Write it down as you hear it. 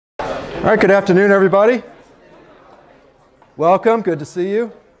All right, good afternoon, everybody. Welcome, good to see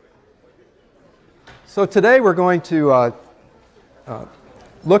you. So today we're going to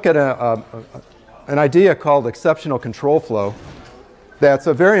look at an idea called exceptional control flow that's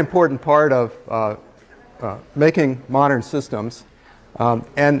a very important part of making modern systems.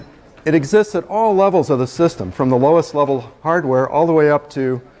 And it exists at all levels of the system, from the lowest level hardware all the way up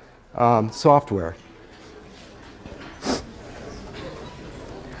to software.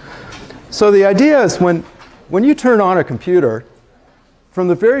 So the idea is when you turn on a computer, from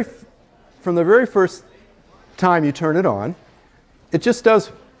the very first time you turn it on, it just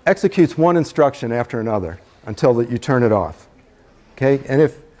executes one instruction after another until you turn it off. Okay? And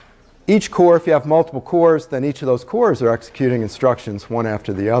if you have multiple cores, then each of those cores are executing instructions one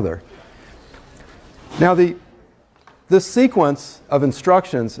after the other. Now this sequence of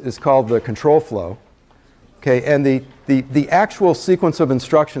instructions is called the control flow. Okay? And the actual sequence of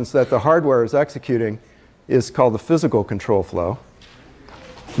instructions that the hardware is executing is called the physical control flow.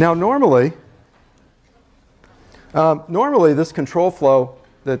 Now normally this control flow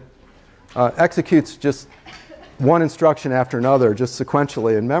that executes just one instruction after another, just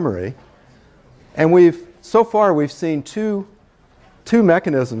sequentially in memory. And so far we've seen two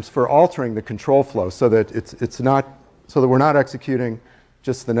mechanisms for altering the control flow so that we're not executing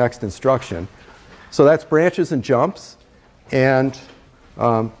just the next instruction. So that's branches and jumps and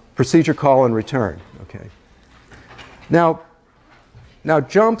procedure call and return. Okay. Now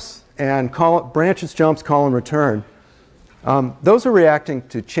jumps and branches, jumps, call and return, those are reacting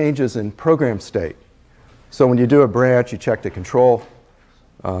to changes in program state. So when you do a branch, you check the control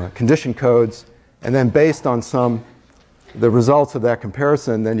condition codes, and then based on the results of that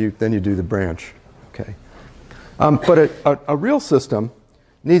comparison, then you do the branch. Okay. But a real system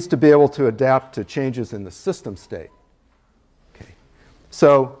needs to be able to adapt to changes in the system state. Okay.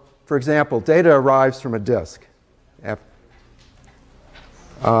 So, for example, data arrives from a disk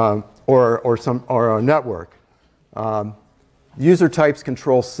or a network. User types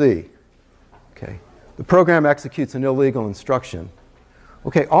control C. Okay. The program executes an illegal instruction.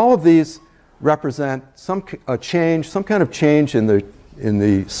 Okay, all of these represent some kind of change in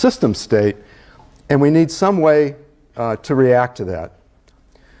the system state, and we need some way to react to that.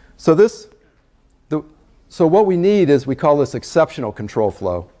 So what we need is, we call this exceptional control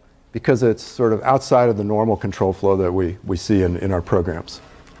flow, because it's sort of outside of the normal control flow that we see in our programs.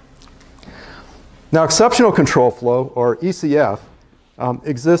 Now, exceptional control flow, or ECF,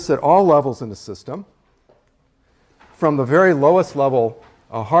 exists at all levels in the system. From the very lowest level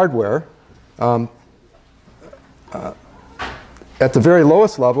hardware, at the very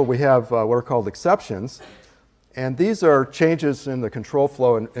lowest level we have what are called exceptions. And these are changes in the control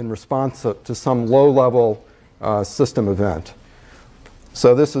flow in response to some low-level system event.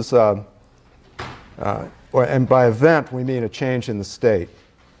 So this is, and by event we mean a change in the state.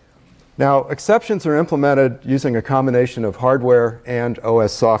 Now, exceptions are implemented using a combination of hardware and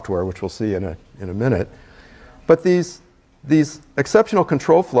OS software, which we'll see in a minute. But these exceptional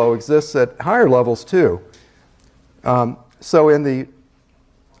control flow exists at higher levels too. So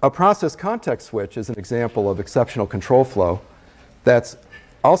a process context switch is an example of exceptional control flow.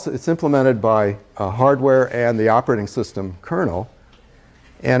 It's implemented by hardware and the operating system kernel.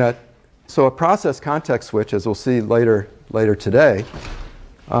 And so a process context switch, as we'll see later today,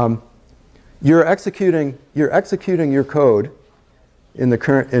 you're executing your code in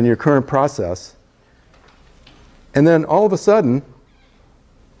your current process, and then all of a sudden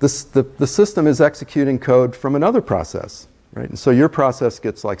the system is executing code from another process. Right? And so your process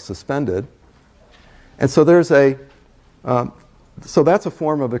gets suspended. And so so that's a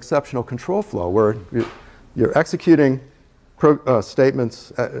form of exceptional control flow, where you're executing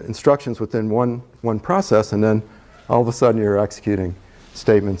instructions within one process, and then all of a sudden you're executing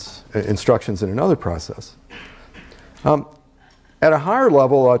instructions in another process. At a higher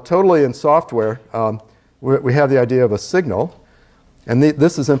level, totally in software, we have the idea of a signal. And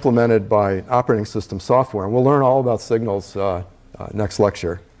this is implemented by operating system software. And we'll learn all about signals next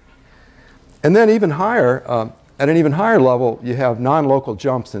lecture. And then even higher, at an even higher level, you have non-local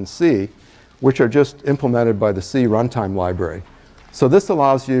jumps in C, which are just implemented by the C runtime library. So this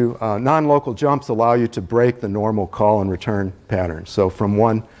allows you, non-local jumps allow you to break the normal call and return pattern. So from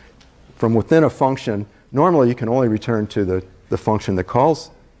within a function, normally you can only return to the function that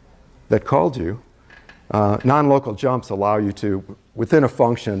called you. Non-local jumps allow you to, within a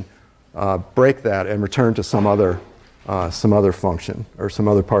function, break that and return to some other function or some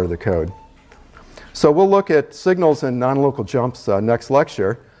other part of the code. So we'll look at signals and non-local jumps next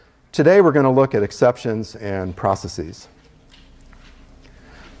lecture. Today we're going to look at exceptions and processes.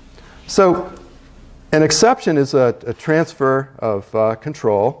 So an exception is a transfer of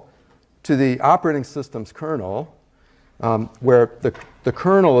control to the operating system's kernel, where the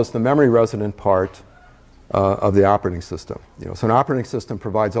kernel is the memory resident part of the operating system. So an operating system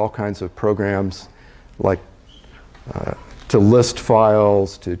provides all kinds of programs like to list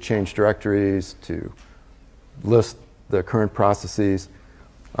files, to change directories, to list the current processes.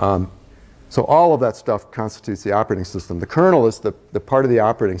 So all of that stuff constitutes the operating system. The kernel is the part of the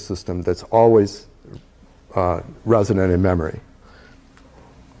operating system that's always resident in memory.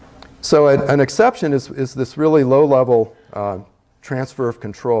 So an exception is this really low-level transfer of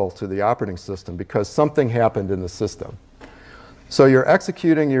control to the operating system because something happened in the system. So you're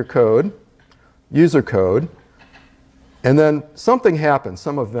executing your code, user code, and then something happens,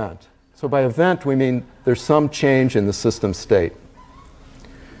 some event. So by event, we mean there's some change in the system state.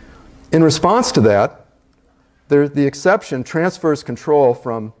 In response to that, the exception transfers control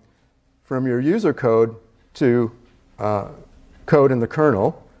from your user code to code in the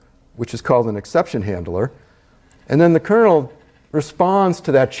kernel, which is called an exception handler. And then the kernel responds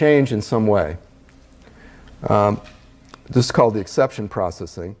to that change in some way. This is called the exception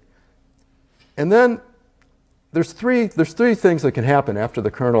processing. And then there's three things that can happen after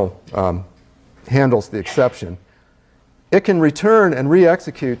the kernel handles the exception. It can return and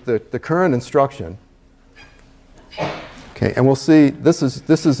re-execute the current instruction. Okay, and we'll see this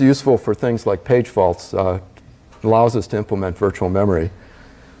is useful for things like page faults. Allows us to implement virtual memory.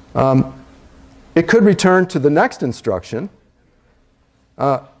 It could return to the next instruction,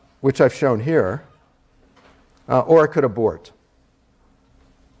 which I've shown here, or it could abort.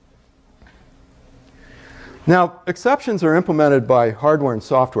 Now, exceptions are implemented by hardware and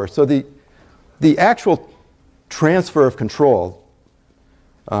software. So the actual transfer of control,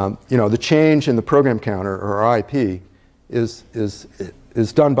 the change in the program counter or IP, is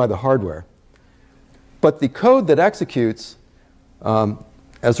done by the hardware. But the code that executes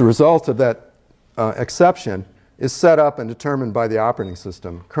as a result of that exception is set up and determined by the operating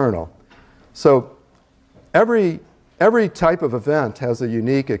system kernel. So every type of event has a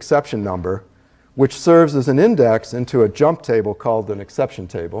unique exception number, which serves as an index into a jump table called an exception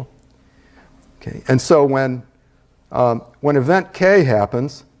table. Okay. And so when event K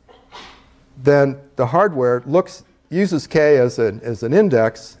happens, then the hardware uses K as an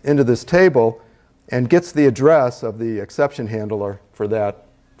index into this table and gets the address of the exception handler for that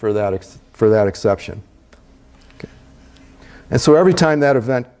exception. Okay. And so every time that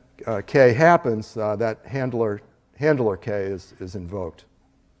event K happens, that handler K is invoked.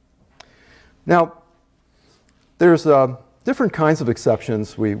 Now, there's different kinds of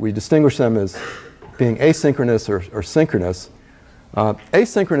exceptions. We distinguish them as being asynchronous or synchronous.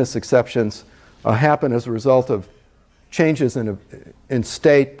 Asynchronous exceptions happen as a result of changes in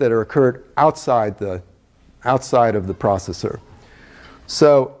state that are occurred outside of the processor.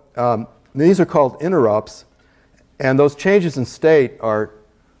 So these are called interrupts, and those changes in state are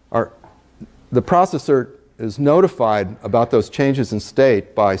the processor is notified about those changes in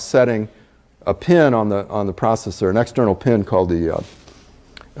state by setting a pin on the processor, an external pin called the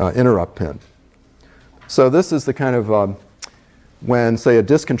interrupt pin. So this is the kind of when, say, a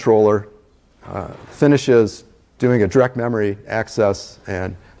disk controller finishes doing a direct memory access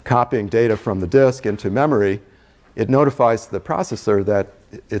and copying data from the disk into memory, it notifies the processor that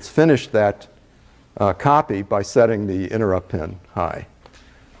it's finished that copy by setting the interrupt pin high.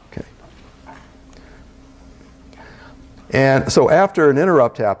 Okay. And so after an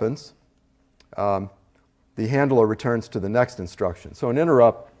interrupt happens, the handler returns to the next instruction. So an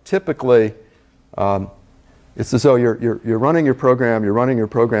interrupt typically, it's as though you're running your program,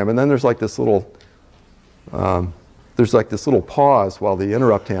 and then there's like this little pause while the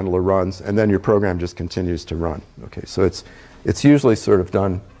interrupt handler runs, and then your program just continues to run. Okay, so it's usually sort of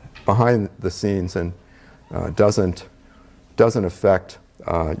done behind the scenes and doesn't affect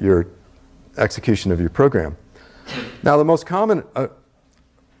your execution of your program. Now, the most common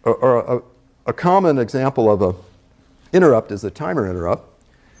a common example of an interrupt is a timer interrupt.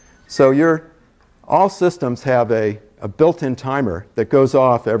 So all systems have a built-in timer that goes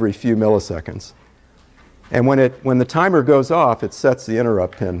off every few milliseconds. And when the timer goes off, it sets the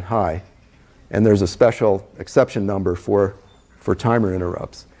interrupt pin high. And there's a special exception number for timer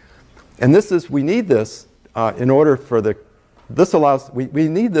interrupts. And we need this in order for we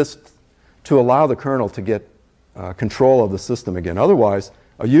need this to allow the kernel to get control of the system again. Otherwise,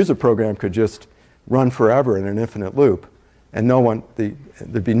 a user program could just run forever in an infinite loop, and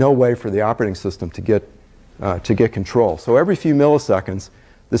there'd be no way for the operating system to get control. So every few milliseconds,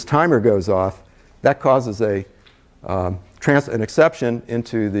 this timer goes off. That causes a an exception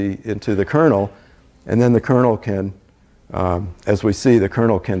into the kernel, and then the kernel can, as we see, the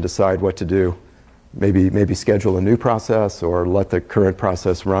kernel can decide what to do. Maybe schedule a new process or let the current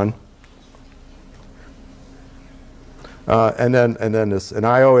process run. And then an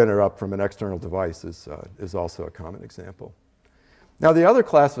I/O interrupt from an external device is also a common example. Now the other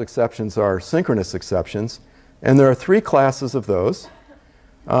class of exceptions are synchronous exceptions, and there are three classes of those.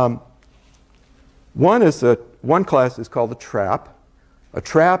 One class is called a trap. A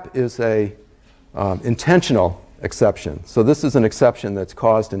trap is a intentional exception. So this is an exception that's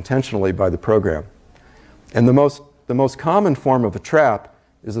caused intentionally by the program. And the most common form of a trap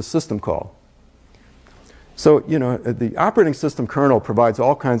is a system call. So, you know, the operating system kernel provides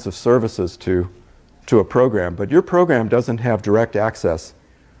all kinds of services to a program, but your program doesn't have direct access.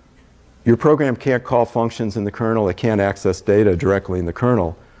 Your program can't call functions in the kernel. It can't access data directly in the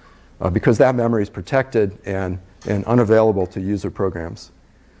kernel because that memory is protected and unavailable to user programs.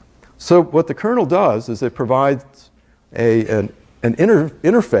 So what the kernel does is it provides an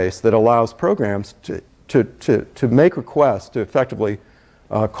interface that allows programs to make requests, to effectively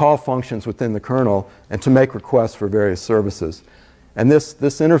call functions within the kernel and to make requests for various services. And this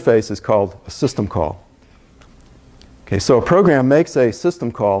interface is called a system call. Okay, so a program makes a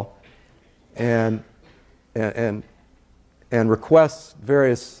system call and requests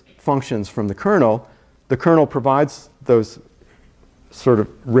various functions from the kernel. The kernel provides those, sort of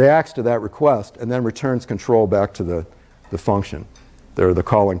reacts to that request, and then returns control back to the function, or the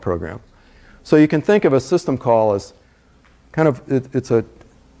calling program. So you can think of a system call as kind of,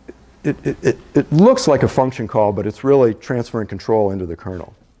 it looks like a function call, but it's really transferring control into the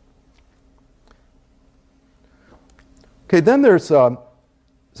kernel. Okay, then there's,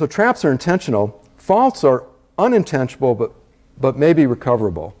 so traps are intentional. Faults are unintentional, but may be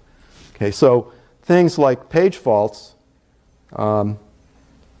recoverable. Okay, so things like page faults,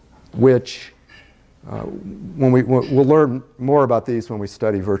 which we'll learn more about these when we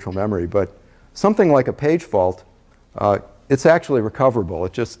study virtual memory, but something like a page fault, it's actually recoverable.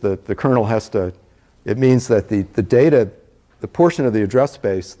 It just, the kernel has to, it means that the data, the portion of the address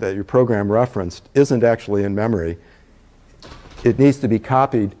space that your program referenced isn't actually in memory. It needs to be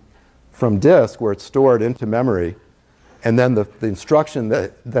copied from disk where it's stored into memory, and then the instruction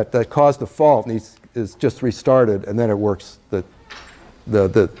that caused the fault is just restarted, and then it works. The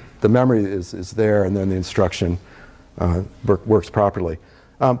memory is there, and then the instruction works properly.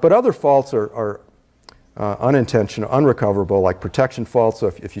 But other faults are unintentional, unrecoverable, like protection faults. So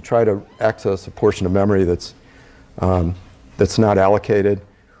if you try to access a portion of memory that's not allocated,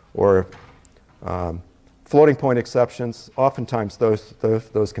 or floating point exceptions, oftentimes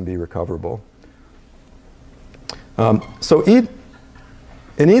those can be recoverable. So in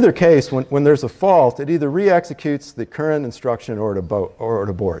either case, when there's a fault, it either re-executes the current instruction or it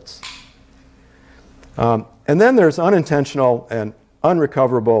aborts. And then there's unintentional and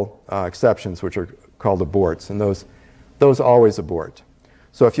unrecoverable exceptions, which are called aborts, and those always abort.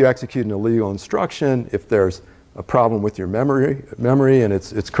 So if you execute an illegal instruction, if there's a problem with your memory and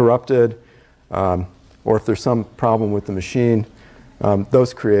it's corrupted, or if there's some problem with the machine,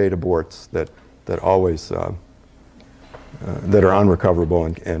 those create aborts that always that are unrecoverable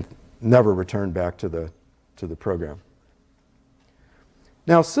and never return back to the program.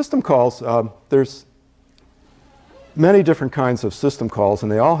 Now, system calls, there's many different kinds of system calls,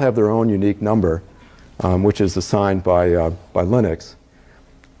 and they all have their own unique number, which is assigned by Linux.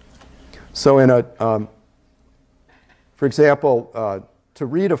 So for example, to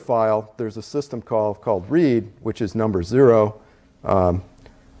read a file, there's a system call called read, which is number 0.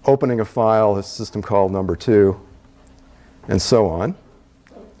 Opening a file is system call number 2, and so on.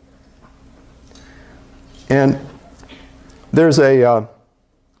 And there's an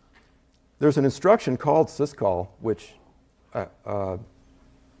instruction called syscall, which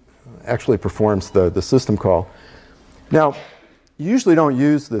actually performs the system call. Now, you usually don't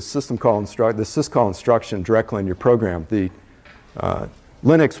use the syscall instruction directly in your program.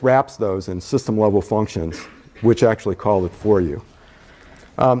 Linux wraps those in system-level functions, which actually call it for you.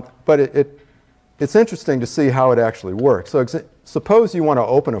 But it's interesting to see how it actually works. So suppose you want to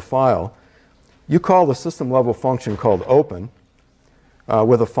open a file. You call the system-level function called open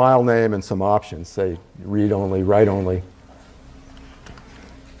with a file name and some options, say read only, write only.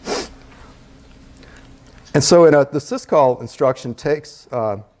 And so the syscall instruction takes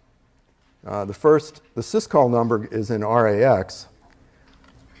the syscall number is in RAX,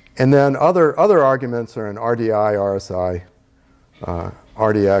 and then other arguments are in RDI, RSI, RDX,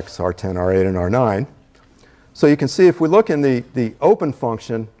 R10, R8, and R9. So you can see if we look in the open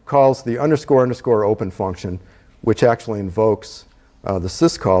function, calls the __open function which actually invokes the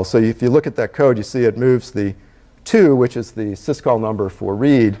syscall. So if you look at that code, you see it moves the 2, which is the syscall number for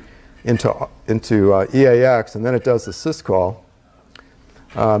read, into EAX, and then it does the syscall.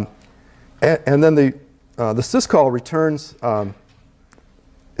 And then the syscall returns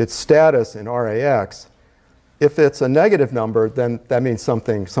its status in RAX. If it's a negative number, then that means some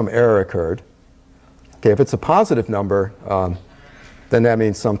error occurred. Okay, if it's a positive number, then that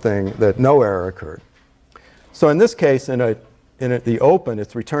means that no error occurred. So in this case, in the open,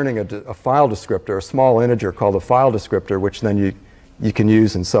 it's returning a file descriptor, a small integer called a file descriptor, which then you can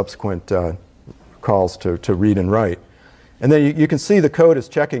use in subsequent calls to read and write. And then you can see the code is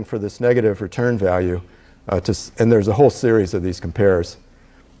checking for this negative return value, and there's a whole series of these compares.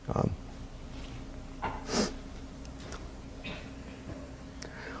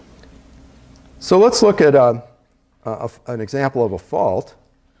 So let's look at an example of a fault.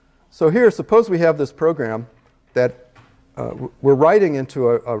 So here, suppose we have this program that we're writing into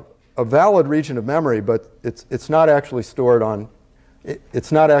a valid region of memory, but it's not actually stored on.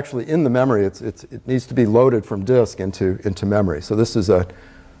 It's not actually in the memory. It needs to be loaded from disk into memory. So this is a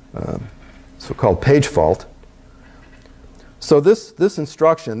so-called page fault. So this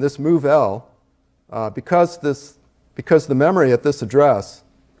instruction, this move-L, because the memory at this address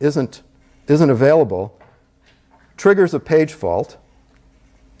isn't available, triggers a page fault.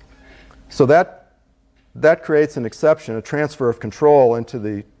 So that creates an exception, a transfer of control into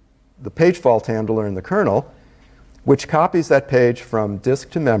the page fault handler in the kernel, which copies that page from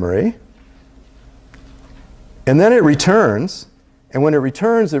disk to memory. And then it returns. And when it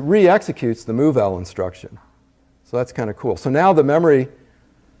returns, it re-executes the move-L instruction. So that's kind of cool. So now the memory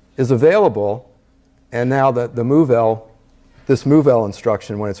is available. And now this move-L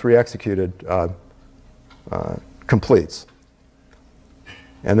instruction, when it's re-executed, completes.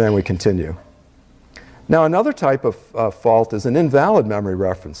 And then we continue. Now another type of fault is an invalid memory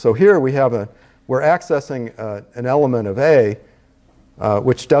reference. So here we're accessing an element of A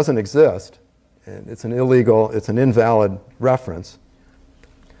which doesn't exist. And it's an invalid reference.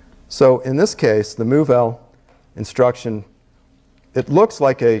 So in this case, the move-L instruction, it looks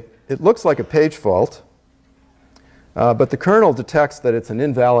like a page fault, but the kernel detects that it's an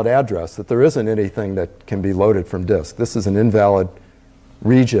invalid address, that there isn't anything that can be loaded from disk. This is an invalid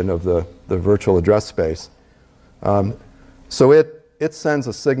region of the virtual address space. So it sends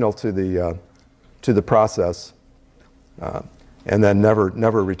a signal to the process and then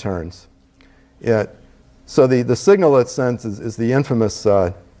never returns. So the signal it sends is the infamous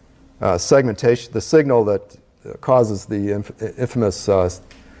segmentation, the signal that causes the infamous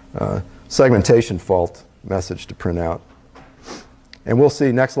segmentation fault message to print out. And we'll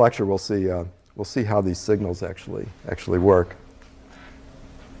see, next lecture, we'll see how these signals actually work.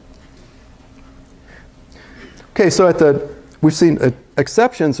 Okay, so we've seen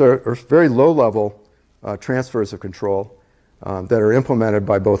exceptions are very low-level transfers of control that are implemented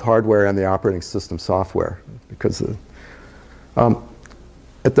by both hardware and the operating system software. Because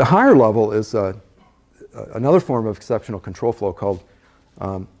at the higher level is another form of exceptional control flow called,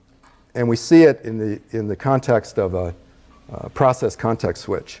 and we see it in the context of a process context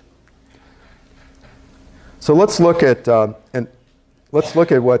switch. So let's look at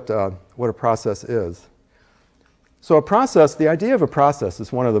what a process is. So a process, the idea of a process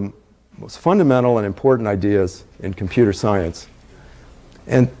is one of the most fundamental and important ideas in computer science.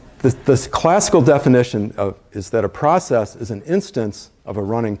 And the classical definition is that a process is an instance of a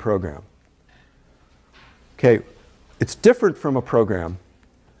running program. Okay, it's different from a program.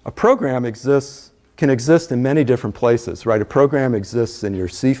 A program can exist in many different places, right? A program exists in your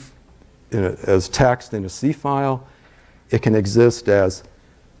as text in a C file. It can exist as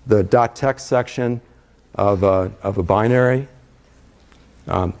the .text section of a binary.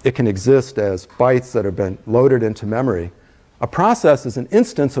 It can exist as bytes that have been loaded into memory. A process is an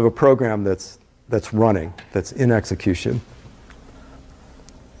instance of a program that's running, that's in execution.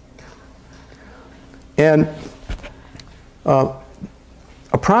 And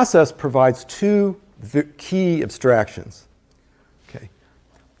a process provides two key abstractions. Okay,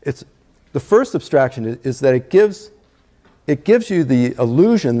 the first abstraction is that it gives you the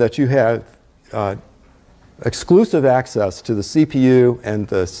illusion that you have exclusive access to the CPU and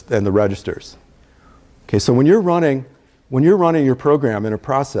the registers. Okay, so when you're running your program in a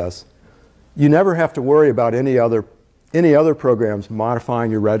process, you never have to worry about any other programs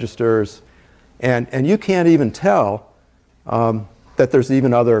modifying your registers, and you can't even tell that there's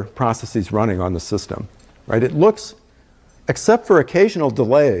even other processes running on the system, right? It looks, except for occasional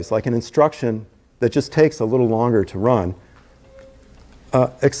delays, like an instruction that just takes a little longer to run,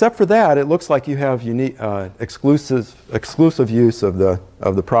 except for that, it looks like you have unique, exclusive use of the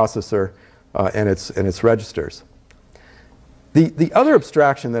processor and its registers. The other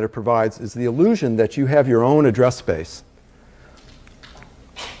abstraction that it provides is the illusion that you have your own address space.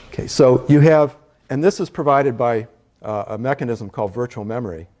 Okay, so you have, and this is provided by a mechanism called virtual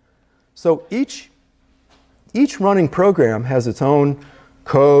memory. So each running program has its own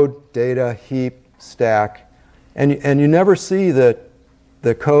code, data, heap, stack, and you never see the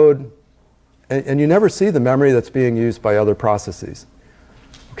code, and you never see the memory that's being used by other processes.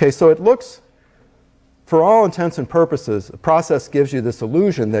 Okay, so it looks, for all intents and purposes, a process gives you this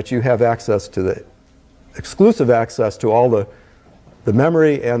illusion that you have access to the exclusive access to all the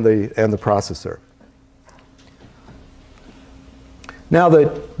memory and the processor. Now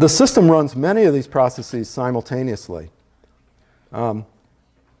the system runs many of these processes simultaneously.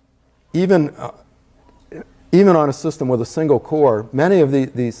 Even on a system with a single core, many of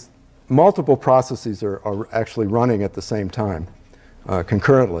these multiple processes are actually running at the same time,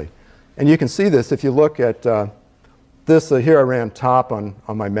 concurrently. And you can see this if you look at this. Here I ran top on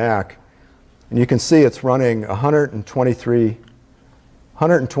my Mac, and you can see it's running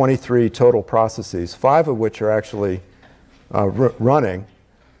 123 total processes, 5 of which are actually running.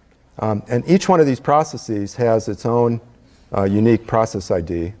 And each one of these processes has its own unique process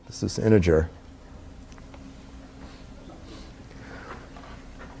ID. This is integer.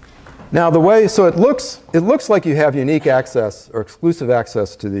 Now so it looks like you have unique access or exclusive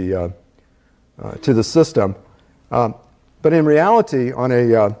access to the system, but in reality,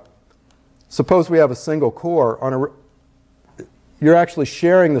 suppose we have a single core you're actually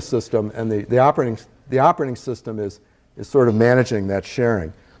sharing the system, and the operating system is sort of managing that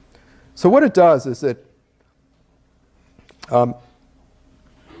sharing. So what it does is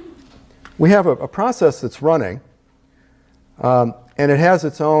we have a process that's running, and it has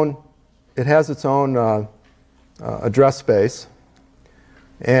its own address space,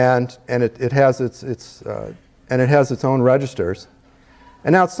 and it has its own registers.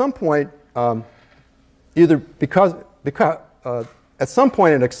 And now at some point, at some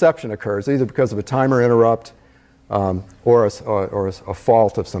point an exception occurs, either because of a timer interrupt or a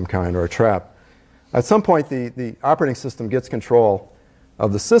fault of some kind, or a trap. At some point, the operating system gets control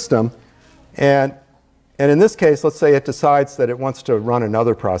of the system, and in this case, let's say it decides that it wants to run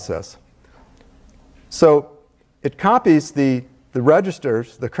another process. So it copies the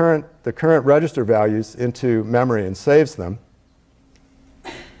registers, the current register values, into memory and saves them.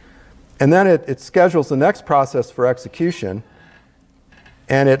 And then it schedules the next process for execution,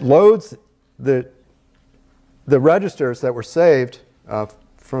 and it loads the registers that were saved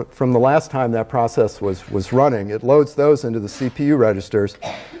from the last time that process was running. It loads those into the CPU registers,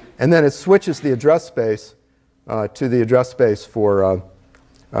 and then it switches the address space to the address space for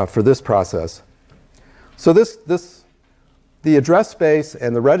this process. So the address space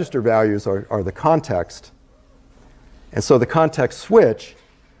and the register values are the context, and so the context switch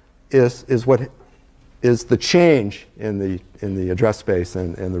is the change in the address space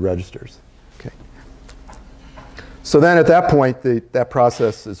and the registers. Okay. So then at that point, that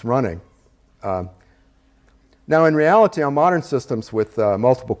process is running. Now in reality, on modern systems with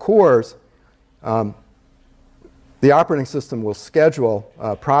multiple cores, the operating system will schedule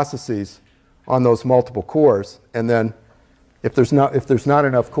processes on those multiple cores, and then if there's not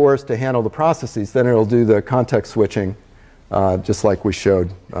enough cores to handle the processes, then it'll do the context switching just like we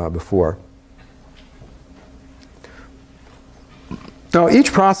showed before. Now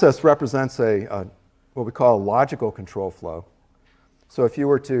each process represents what we call a logical control flow. So if you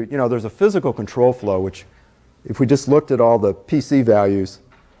were to, there's a physical control flow, which if we just looked at all the PC values,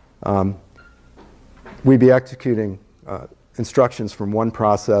 we'd be executing instructions from one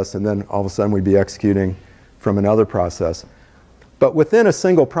process, and then all of a sudden we'd be executing from another process. But within a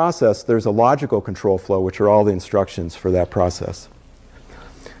single process, there's a logical control flow, which are all the instructions for that process.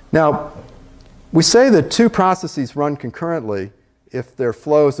 Now, we say that two processes run concurrently if their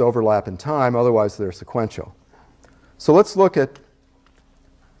flows overlap in time, otherwise they're sequential. So let's look at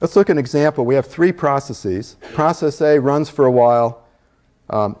an example. We have 3 processes. Process A runs for a while,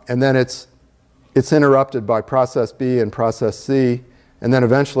 and then it's interrupted by process B and process C, and then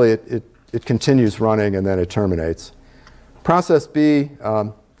eventually it continues running, and then it terminates. Process B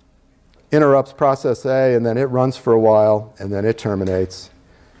interrupts process A, and then it runs for a while, and then it terminates.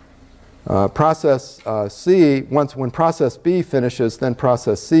 Process C, when process B finishes, then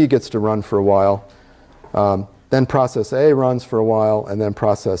process C gets to run for a while. Then process A runs for a while, and then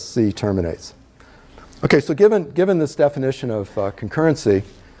process C terminates. Okay, so given this definition of concurrency,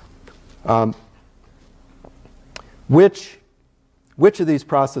 which which of these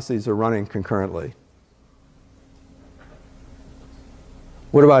processes are running concurrently?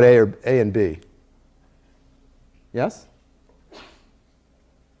 What about A and B? Yes?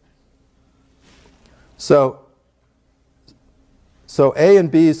 So A and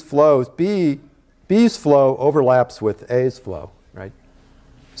B's flows, B's flow overlaps with A's flow, right?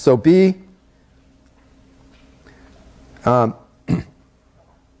 So B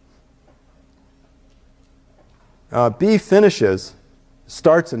B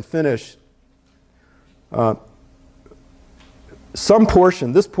starts and finish some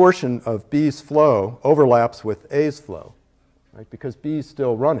portion, this portion of B's flow overlaps with A's flow, right? Because B is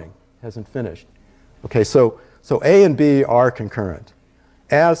still running, hasn't finished. Okay, so A and B are concurrent.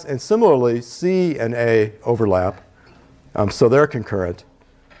 And similarly, C and A overlap, so they're concurrent.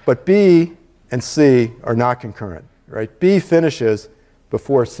 But B and C are not concurrent, right? B finishes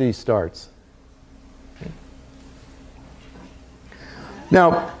before C starts. Okay.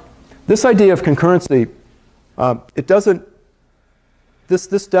 Now, this idea of concurrency,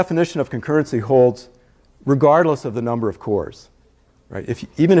 this definition of concurrency holds regardless of the number of cores. Right?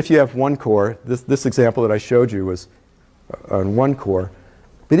 Even if you have one core, this example that I showed you was on one core,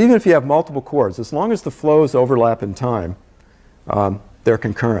 but even if you have multiple cores, as long as the flows overlap in time, they're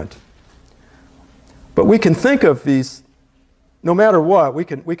concurrent. But we can think of these, no matter what, we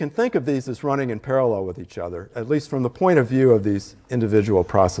can think of these as running in parallel with each other, at least from the point of view of these individual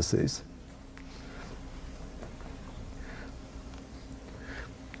processes.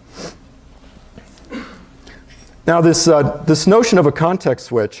 Now, this notion of a context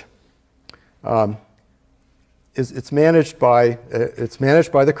switch it's managed by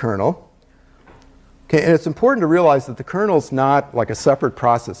the kernel. Okay, and it's important to realize that the kernel is not like a separate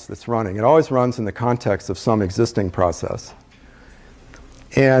process that's running. It always runs in the context of some existing process,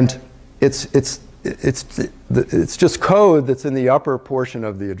 and it's just code that's in the upper portion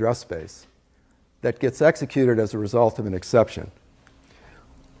of the address space that gets executed as a result of an exception.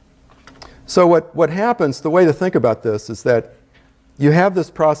 So what happens, the way to think about this is that you have this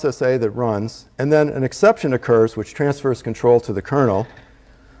process A that runs, and then an exception occurs which transfers control to the kernel.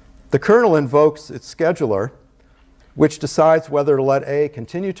 The kernel invokes its scheduler, which decides whether to let A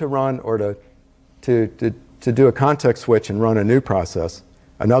continue to run or to do a context switch and run a new process,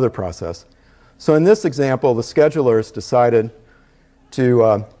 another process. So in this example, the schedulers decided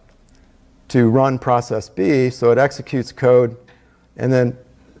to run process B, so it executes code and then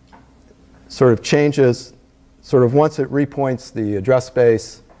sort of changes, once it repoints the address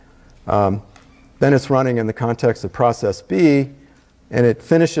space, then it's running in the context of process B, and it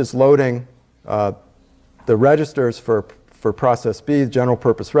finishes loading the registers for process B, general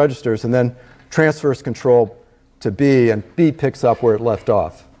purpose registers, and then transfers control to B, and B picks up where it left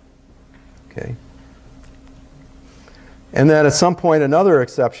off. Okay. And then at some point another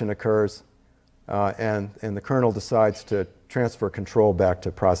exception occurs, and the kernel decides to transfer control back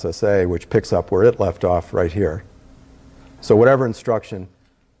to process A, which picks up where it left off right here. So whatever instruction,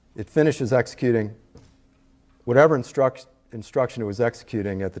 it finishes executing, whatever instruction it was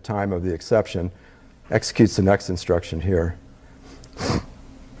executing at the time of the exception, executes the next instruction here.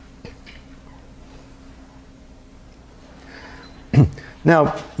 Now,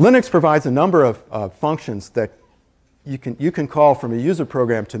 Linux provides a number of functions that you can call from a user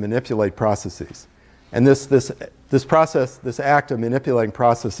program to manipulate processes. And this act of manipulating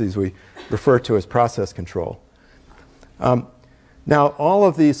processes we refer to as process control. Now, all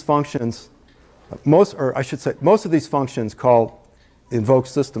of these functions, most of these functions invoke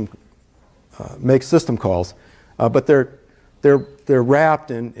system, make system calls, but they're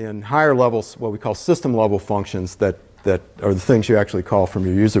wrapped in higher levels, what we call system level functions that are the things you actually call from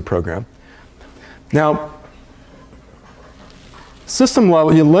your user program. Now,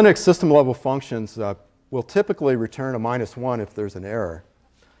 Linux system level functions will typically return a -1 if there's an error.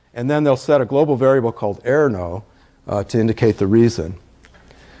 And then they'll set a global variable called error_no to indicate the reason.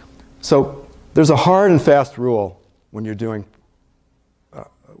 So there's a hard and fast rule when you're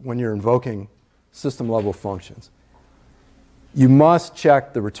invoking system level functions. You must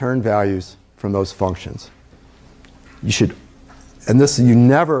check the return values from those functions. You should, and this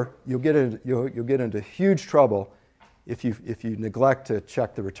you'll get into huge trouble if you neglect to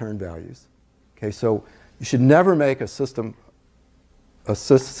check the return values. Okay, so you should never make a system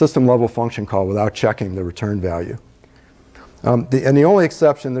level function call without checking the return value. And the only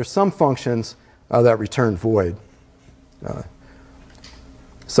exception, there's some functions that return void,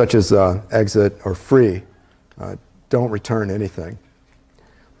 such as exit or free, don't return anything.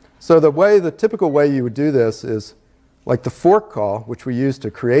 So the typical way you would do this is like the fork call, which we use to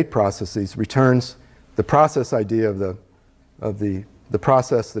create processes, returns the process ID of of the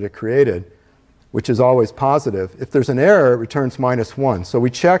process that it created, which is always positive. If there's an error, it returns -1. So we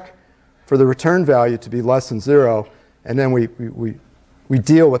check for the return value to be less than 0, and then we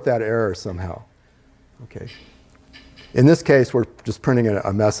deal with that error somehow. Okay. In this case, we're just printing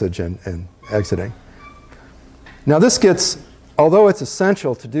a message and exiting. Now this gets, although it's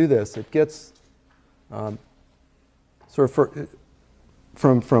essential to do this, it gets sort of,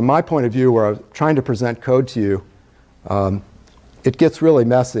 from my point of view, where I'm trying to present code to you, it gets really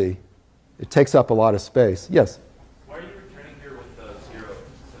messy. It takes up a lot of space. Yes? Why are you returning here with 0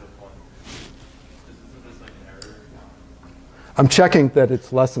 instead of 1? Isn't this like an error? I'm checking that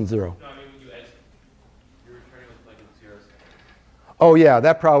it's less than 0. No, I mean when you exit, you're returning with like a 0. Oh yeah,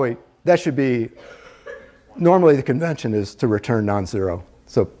 that should be, normally the convention is to return non-zero.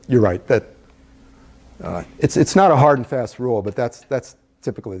 So you're right. It's not a hard and fast rule, but that's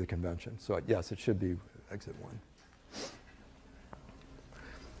typically the convention. So yes, it should be exit 1.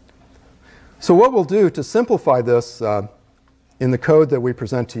 So what we'll do to simplify this in the code that we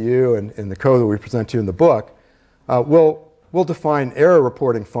present to you and in the code that we present to you in the book, we'll define error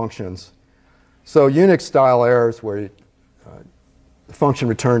reporting functions. So Unix style errors where the function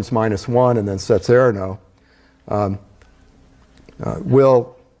returns -1 and then sets error no.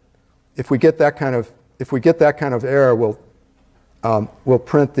 If we get that kind of error, we'll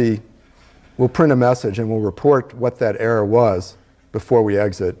print a message and we'll report what that error was before we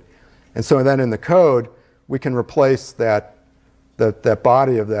exit. And so then in the code, we can replace that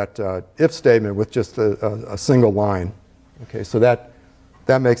body of that if statement with just a single line. Okay, so that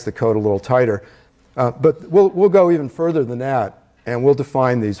makes the code a little tighter. But we'll go even further than that, and we'll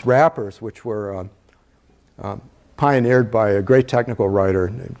define these wrappers, which were pioneered by a great technical writer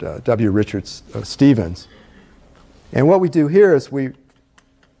named W. Richard Stevens. And what we do here is we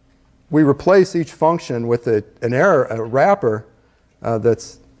replace each function with a wrapper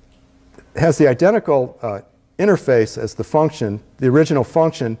that has the identical interface as the function, the original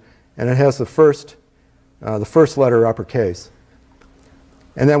function, and it has the first letter uppercase.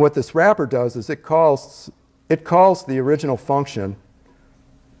 And then what this wrapper does is it calls the original function,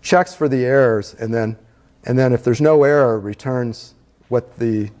 checks for the errors, and then if there's no error, returns what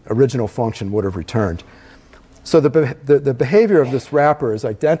the original function would have returned. So the behavior of this wrapper is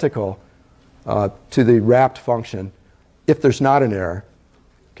identical to the wrapped function if there's not an error.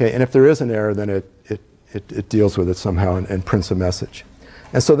 Okay, and if there is an error, then it deals with it somehow and prints a message.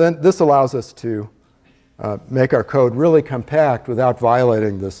 And so then this allows us to make our code really compact without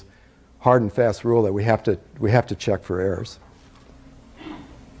violating this hard and fast rule that we have to check for errors.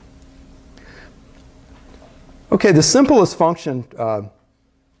 Okay, the simplest function,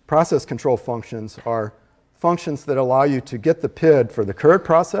 process control functions, are functions that allow you to get the PID for the current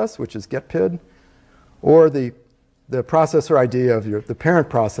process, which is get PID, or the processor ID of the parent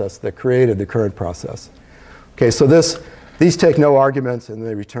process that created the current process. Okay, so these take no arguments and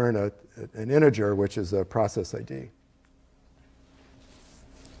they return an integer, which is a process ID.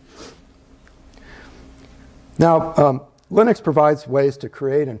 Now, Linux provides ways to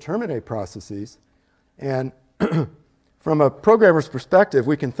create and terminate processes. And from a programmer's perspective,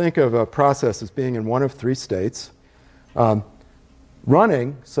 we can think of a process as being in one of 3 states.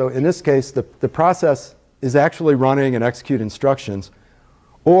 Running, so in this case, the process is actually running and execute instructions,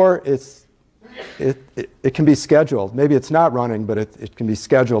 or it can be scheduled. Maybe it's not running, but it can be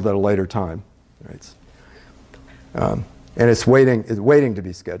scheduled at a later time. Right? And it's waiting to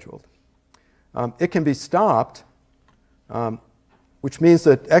be scheduled. It can be stopped, which means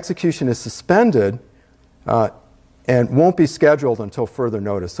that execution is suspended and won't be scheduled until further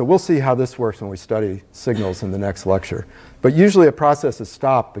notice. So we'll see how this works when we study signals in the next lecture. But usually a process is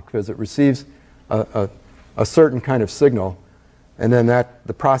stopped because it receives a certain kind of signal, and then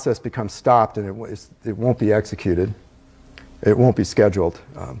the process becomes stopped and it won't be executed. It won't be scheduled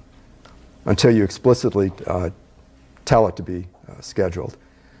until you explicitly tell it to be scheduled.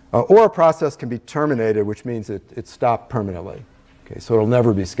 Or a process can be terminated, which means it's stopped permanently. Okay, so it'll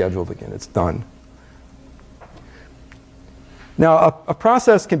never be scheduled again. It's done. Now, a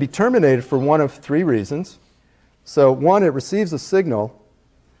process can be terminated for one of 3 reasons. So one, it receives a signal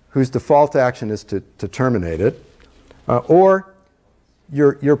whose default action is to terminate it. Or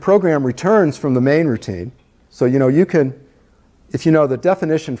your program returns from the main routine. So you can, if you know the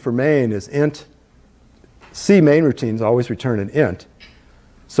definition for main is int, C main routines always return an int.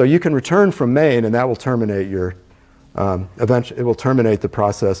 So you can return from main, and that will terminate eventually it will terminate the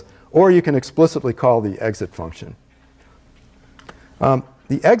process. Or you can explicitly call the exit function.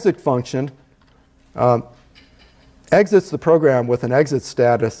 The exit function exits the program with an exit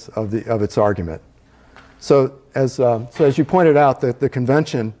status of its argument. So as you pointed out, the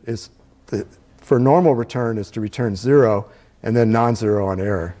convention is for normal return is to return 0 and then non-zero on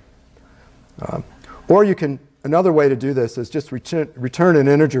error. Or you can, another way to do this is just return an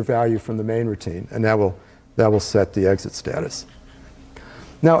integer value from the main routine, and that will set the exit status.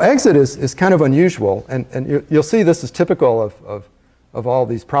 Now exit is kind of unusual, and you'll see this is typical of all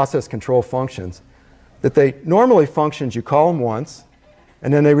these process control functions, that they normally functions you call them once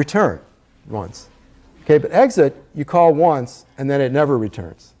and then they return once. Okay, but exit you call once and then it never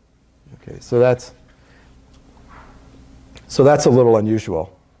returns. Okay, so that's a little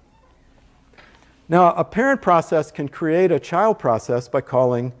unusual. Now a parent process can create a child process by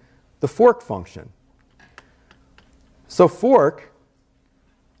calling the fork function. So fork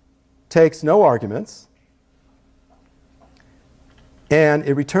takes no arguments and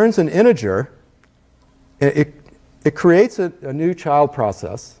it returns an integer. It creates a new child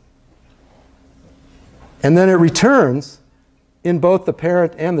process, and then it returns in both the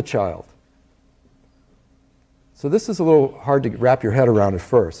parent and the child. So this is a little hard to wrap your head around at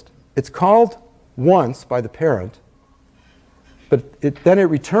first. It's called once by the parent, but then it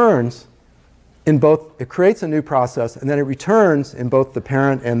returns in both, it creates a new process, and then it returns in both the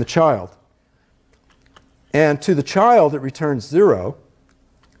parent and the child. And to the child, it returns 0.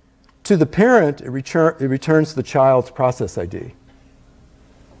 To the parent, it returns the child's process ID.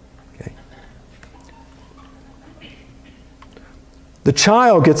 Okay. The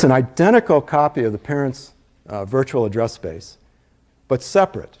child gets an identical copy of the parent's virtual address space, but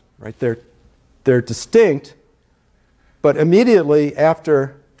separate. Right? They're distinct, but immediately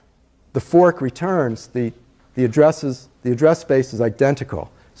after the fork returns, the address space is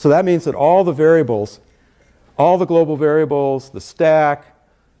identical. So that means that all the variables, all the global variables, the stack,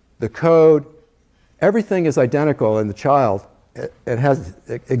 the code, everything is identical in the child. It has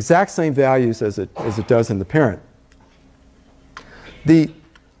exact same values as it does in the parent. The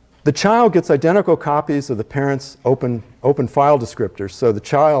child gets identical copies of the parent's open file descriptors. So the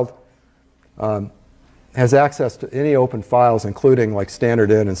child has access to any open files, including like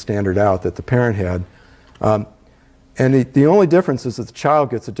standard in and standard out that the parent had. And the only difference is that the child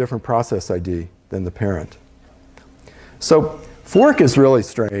gets a different process ID than the parent. So fork is really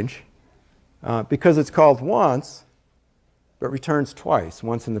strange because it's called once, but returns twice,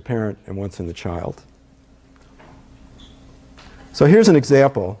 once in the parent and once in the child. So here's an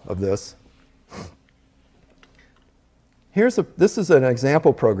example of this. This is an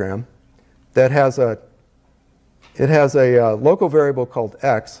example program that has a local variable called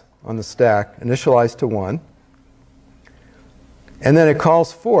x on the stack, initialized to 1. And then it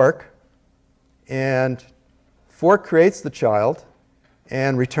calls fork, and fork creates the child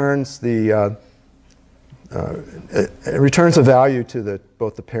and returns returns a value to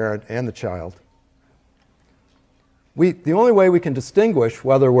both the parent and the child. The only way we can distinguish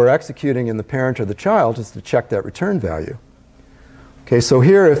whether we're executing in the parent or the child is to check that return value. Okay, so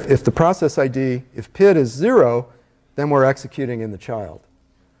here if the process ID, if PID is 0, then we're executing in the child.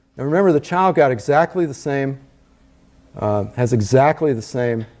 Now remember, the child got exactly the same, has exactly the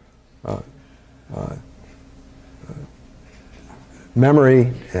same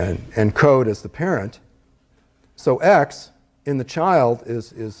memory and code as the parent. So x in the child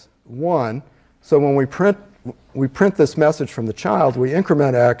is 1. So when we print this message from the child, we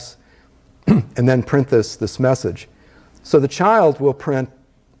increment x and then print this message. So the child will print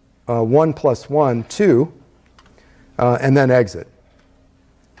 1 plus 1, 2, and then exit.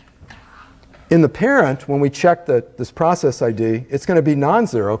 In the parent, when we check this process ID, it's going to be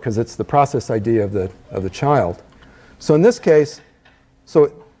non-zero because it's the process ID of the child. So in this case,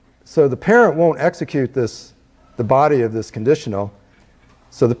 so the parent won't execute the body of this conditional.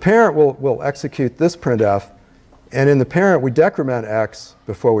 So the parent will execute this printf, and in the parent we decrement x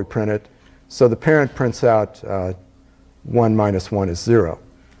before we print it. So the parent prints out 1 minus 1 is 0.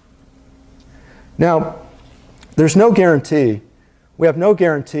 Now, there's no guarantee. We have no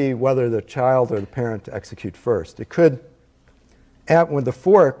guarantee whether the child or the parent execute first. It could, when the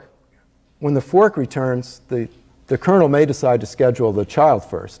fork returns, the kernel may decide to schedule the child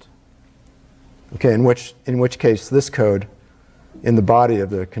first. Okay, in which case this code in the body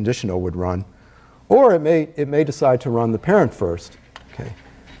of the conditional would run, or it may decide to run the parent first. Okay,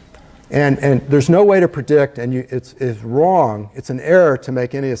 and there's no way to predict, and it's wrong. It's an error to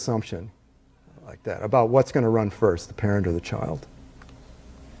make any assumption like that about what's going to run first, the parent or the child.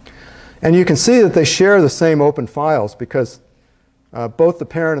 And you can see that they share the same open files because both the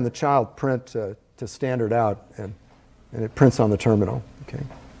parent and the child print to standard out, and it prints on the terminal. Okay.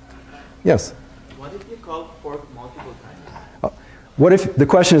 Yes. What if you call fork multiple times? What if, the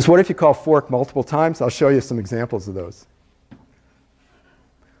question is, what if you call fork multiple times? I'll show you some examples of those.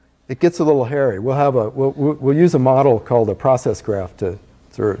 It gets a little hairy. We'll use a model called a process graph to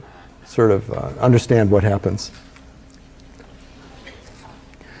sort of understand what happens.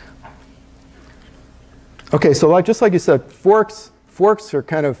 Okay, so just like you said, forks are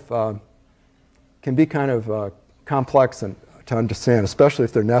kind of can be kind of complex and to understand, especially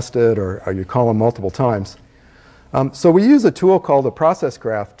if they're nested or you call them multiple times. So we use a tool called a process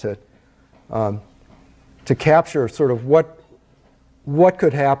graph to capture sort of what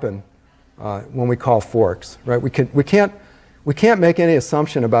could happen when we call forks. Right? We can't make any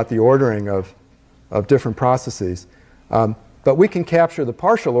assumption about the ordering of different processes, but we can capture the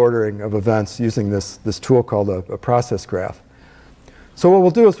partial ordering of events using this tool called a process graph. So what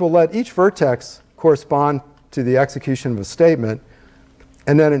we'll do is we'll let each vertex correspond to the execution of a statement,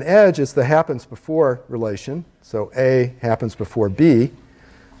 and then an edge is the happens before relation. So A happens before B. And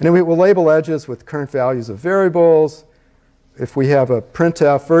then we will label edges with current values of variables. If we have a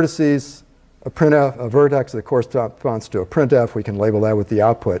printf vertices, a vertex that corresponds to a printf, we can label that with the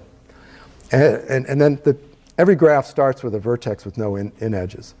output. And then every graph starts with a vertex with no in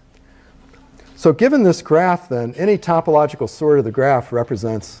edges. So given this graph, then, any topological sort of the graph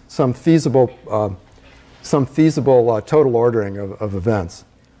represents some feasible total ordering of events.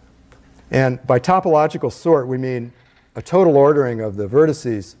 And by topological sort, we mean a total ordering of the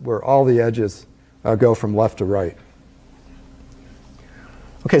vertices where all the edges go from left to right.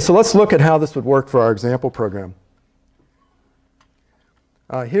 Okay, so let's look at how this would work for our example program.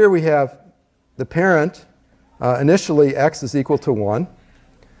 Here we have the parent. Initially, x is equal to 1.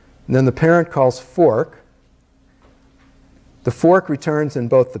 And then the parent calls fork. The fork returns in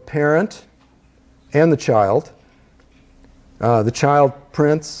both the parent and the child. The child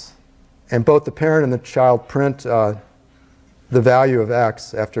prints, and both the parent and the child print the value of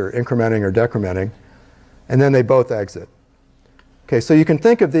x after incrementing or decrementing, and then they both exit. Okay, so you can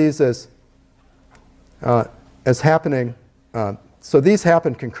think of these as happening. So these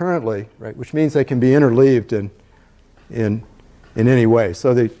happen concurrently, right? Which means they can be interleaved in any way.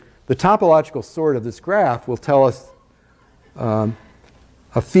 So the topological sort of this graph will tell us what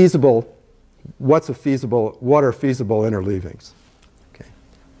are feasible interleavings.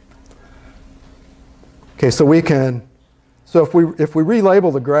 Okay, so if we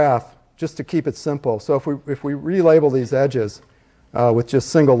relabel the graph, just to keep it simple, so if we relabel these edges with just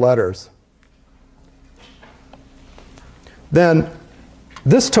single letters, then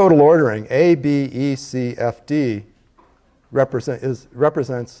this total ordering, A, B, E, C, F, D, represents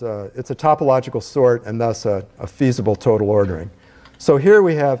it's a topological sort and thus a feasible total ordering. So here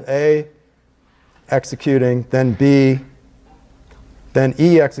we have A executing, then B, then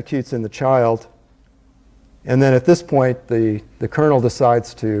E executes in the child, and then at this point the kernel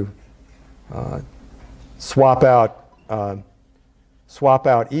decides to swap out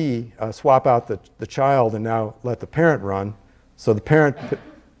E, swap out the child, and now let the parent run. So the parent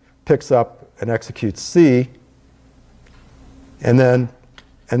picks up and executes C, and then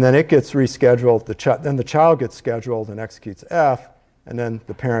it gets rescheduled. Then the child gets scheduled and executes F, and then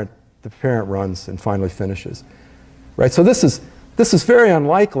the parent runs and finally finishes. Right. So this is very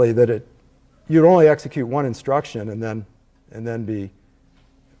unlikely that you'd only execute one instruction and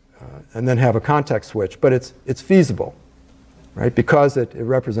then have a context switch, but it's feasible, right? Because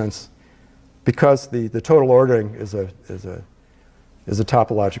because the total ordering is a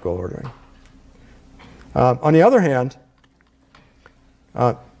topological ordering. On the other hand,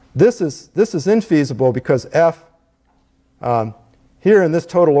 this is infeasible because F, here in this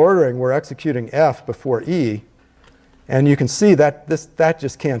total ordering, we're executing F before E, and you can see that that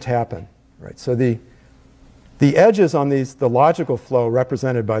just can't happen, right? So the edges on the logical flow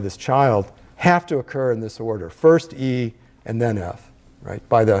represented by this child have to occur in this order: first E and then F, right?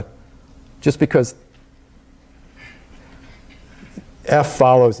 Just because F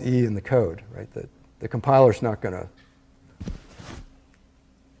follows E in the code, right? The compiler's not going to.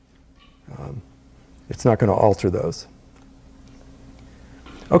 It's not going to alter those.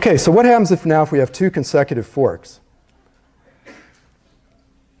 Okay, so what happens if we have two consecutive forks?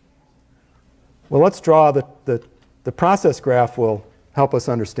 Well, let's draw the process graph will help us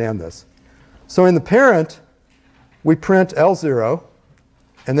understand this. So in the parent, we print L0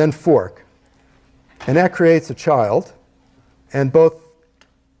 and then fork. And that creates a child. And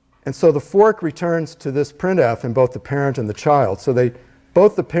so the fork returns to this printf in both the parent and the child. So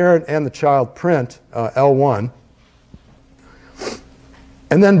both the parent and the child print L1.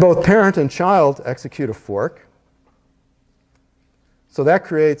 And then both parent and child execute a fork. So that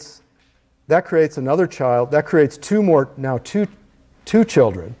creates another child. That creates two 2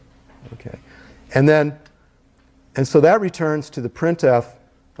 children. Okay. And so that returns to the printf,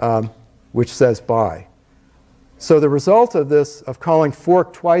 which says bye. So the result of this, of calling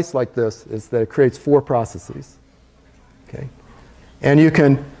fork twice like this, is that it creates 4 processes. Okay. And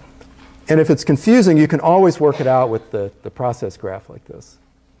if it's confusing, you can always work it out with the process graph like this.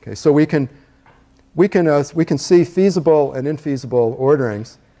 Okay. So we can see feasible and infeasible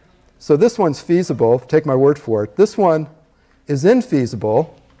orderings. So this one's feasible, take my word for it. This one is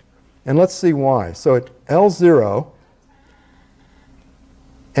infeasible, and let's see why. So at L0,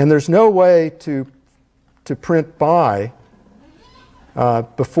 and there's no way to print bye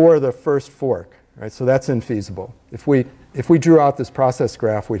before the first fork, right? So that's infeasible. If we drew out this process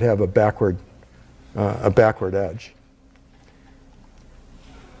graph, we'd have a backward edge.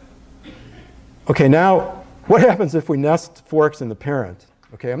 Okay, now what happens if we nest forks in the parent?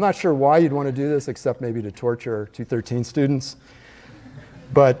 Okay, I'm not sure why you'd want to do this, except maybe to torture 213 students.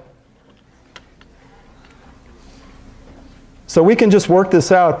 But so we can just work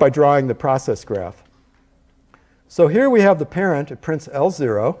this out by drawing the process graph. So here we have the parent. It prints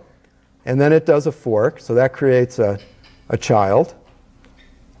L0, and then it does a fork. So that creates a child.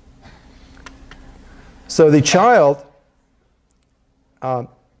 So the child,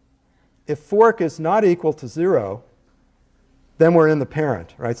 if fork is not equal to 0, then we're in the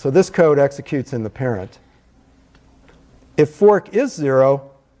parent, right? So this code executes in the parent. If fork is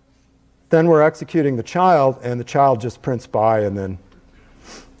 0, then we're executing the child, and the child just prints bye and then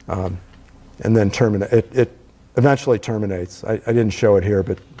terminate. It eventually terminates. I didn't show it here,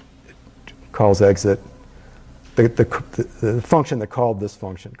 but it calls exit. The function that called this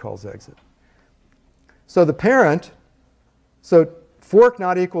function calls exit. So the parent, so fork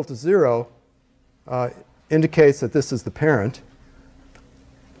not equal to 0 indicates that this is the parent.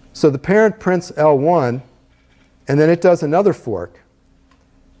 So the parent prints L1, and then it does another fork.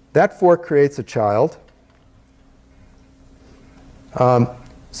 That fork creates a child.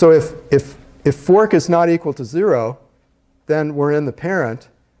 So if fork is not equal to 0, then we're in the parent.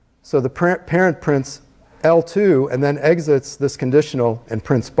 So the parent prints L2 and then exits this conditional and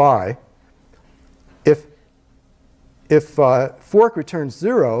prints bye. If fork returns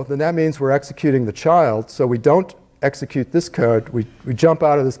 0, then that means we're executing the child. So we don't execute this code. We jump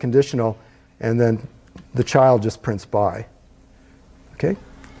out of this conditional, and then the child just prints bye. Okay?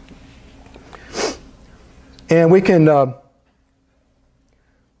 And we can,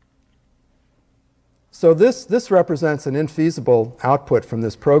 so this represents an infeasible output from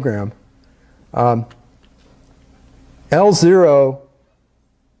this program. L0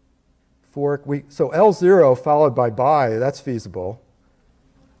 fork, so L0 followed by bye, that's feasible.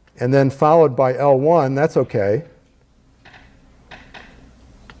 And then followed by L1, that's okay.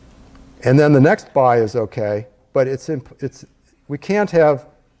 And then the next bye is okay, but we can't have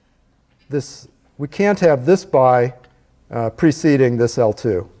this bye preceding this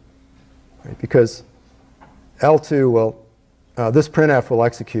L2, right? Because L2 will, this printf will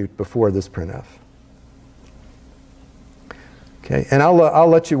execute before this printf. Okay, and I'll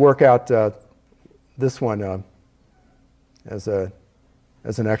let you work out this one as an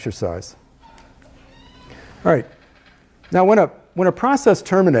exercise. All right. Now, when a process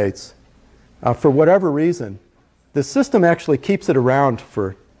terminates, for whatever reason, the system actually keeps it around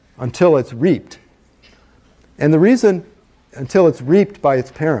until it's reaped. And the reason, until it's reaped by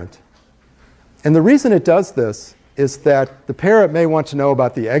its parent. And the reason it does this is that the parent may want to know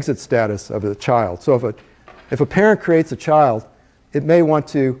about the exit status of the child. So if a parent creates a child, it may want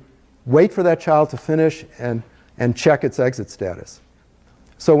to wait for that child to finish and check its exit status.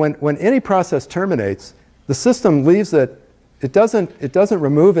 So when any process terminates, the system leaves it. It doesn't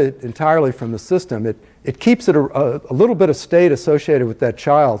remove it entirely from the system. It keeps it a little bit of state associated with that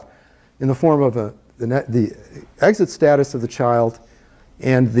child in the form of the exit status of the child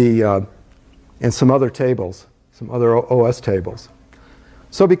and some other tables, some other OS tables.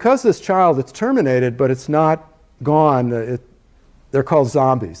 So because this child, it's terminated, but it's not gone, they're called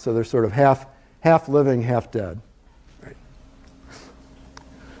zombies. So they're sort of half living, half dead. Right.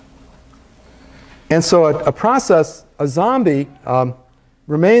 And so a process, a zombie,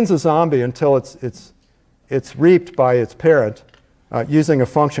 remains a zombie until it's reaped by its parent using a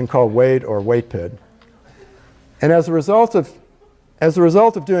function called wait or waitpid. And as a result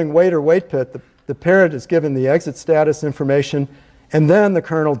of doing wait or waitpid, the parent is given the exit status information, and then the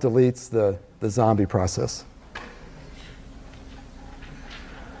kernel deletes the zombie process.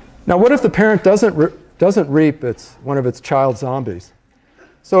 Now, what if the parent doesn't reap one of its child zombies?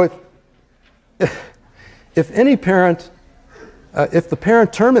 So if any parent, if the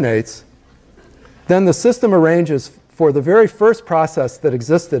parent terminates, then the system arranges for the very first process that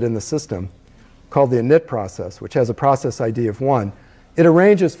existed in the system, called the init process, which has a process ID of 1, it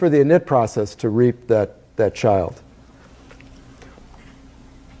arranges for the init process to reap that child.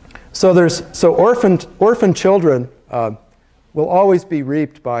 So orphaned children will always be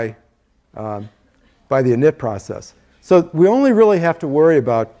reaped by the init process. So we only really have to worry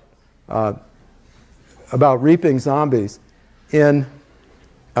about reaping zombies in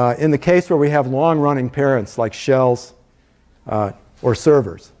the case where we have long-running parents like shells or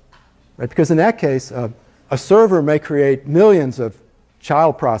servers, right? Because in that case, a server may create millions of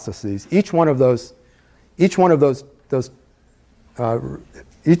child processes. Each one of those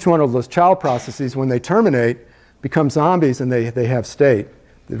child processes, when they terminate, become zombies, and they have state,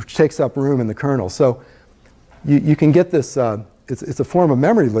 which takes up room in the kernel. So you can get this. It's a form of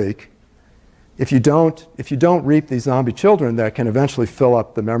memory leak. If you don't reap these zombie children, that can eventually fill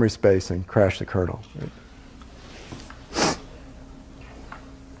up the memory space and crash the kernel. Right?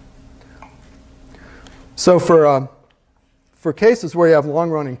 So for cases where you have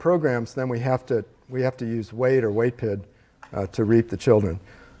long-running programs, then we have to use wait or waitpid to reap the children.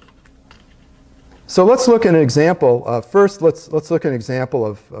 So let's look at an example. First, let's look at an example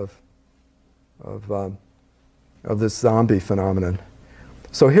of this zombie phenomenon.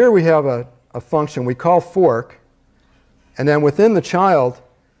 So here we have a function we call fork, and then within the child,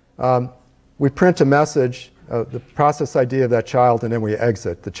 we print a message, the process ID of that child, and then we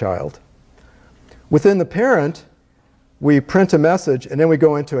exit the child. Within the parent, we print a message, and then we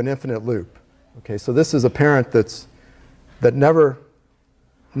go into an infinite loop. Okay, so this is a parent that never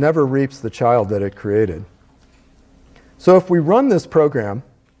reaps the child that it created. So if we run this program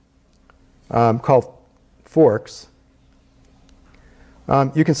called forks,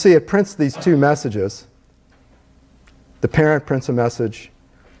 you can see it prints these two messages. The parent prints a message,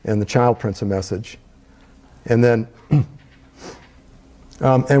 and the child prints a message. And then,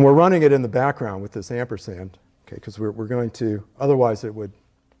 and we're running it in the background with this ampersand, okay? Because we're going to, otherwise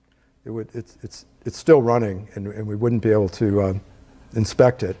it's still running, and we wouldn't be able to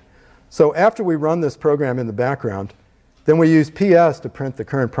inspect it. So after we run this program in the background, then we use PS to print the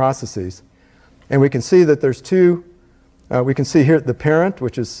current processes, and we can see that there's two. We can see here the parent,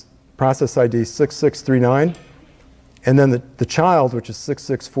 which is process ID 6639, and then the child, which is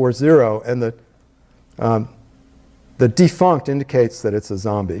 6640, and the defunct indicates that it's a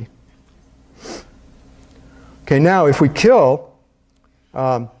zombie. Okay, now if we kill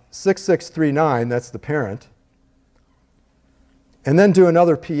 6639, that's the parent, and then do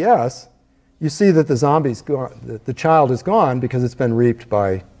another PS, you see that the zombie's gone, the child is gone because it's been reaped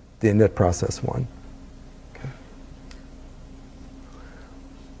by the init process 1.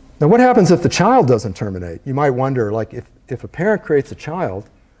 Now, what happens if the child doesn't terminate? You might wonder, like, if a parent creates a child,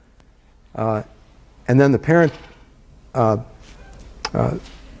 and then the parent, and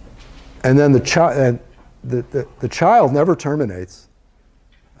then the child never terminates,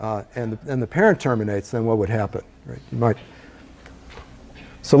 and the parent terminates, then what would happen? Right? You might.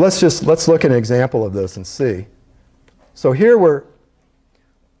 So let's look at an example of this and see. So here we're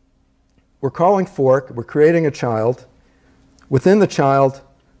calling fork. We're creating a child. Within the child,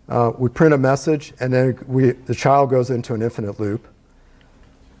 we print a message, and then the child goes into an infinite loop.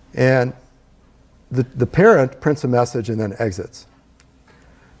 And the parent prints a message and then exits.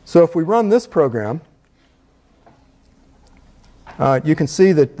 So if we run this program, you can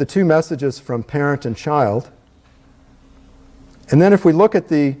see that the two messages from parent and child. And then if we look at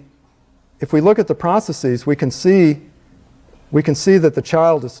the processes, we can see that the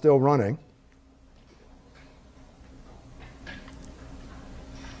child is still running.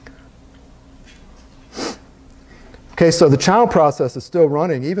 Okay, so the child process is still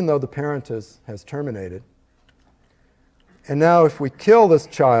running even though the parent has terminated. And now if we kill this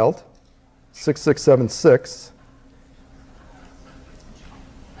child, 6676,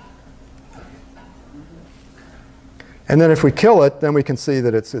 and then if we kill it, then we can see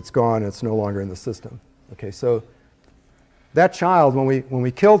that it's gone, it's no longer in the system. Okay, so that child, when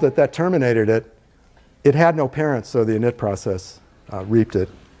we killed it, that terminated it. It had no parents, so the init process reaped it,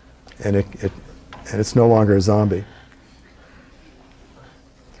 and it's no longer a zombie.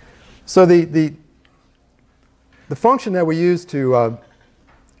 So the function that we use to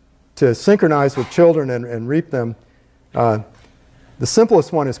synchronize with children and reap them, the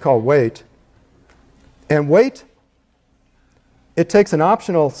simplest one is called wait. And wait, it takes an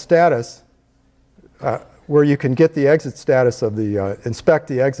optional status where you can get the exit status of inspect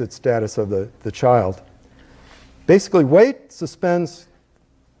the exit status of the child. Basically, wait suspends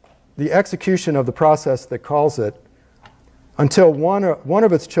the execution of the process that calls it until one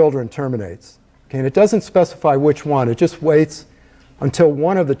of its children terminates. Okay, and it doesn't specify which one. It just waits until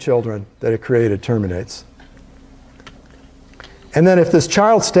one of the children that it created terminates. And then if this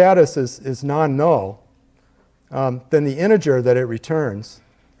child status is non-null, then the integer that it returns,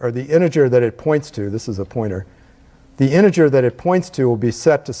 or the integer that it points to, this is a pointer, the integer that it points to will be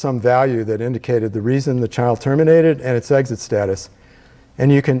set to some value that indicated the reason the child terminated and its exit status. And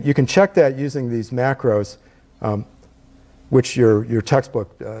you can check that using these macros, which your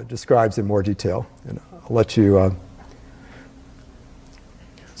textbook describes in more detail. And I'll let you.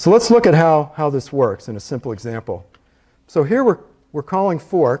 So let's look at how this works in a simple example. So here we're calling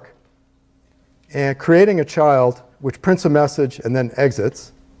fork and creating a child which prints a message and then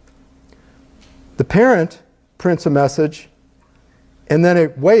exits. The parent prints a message and then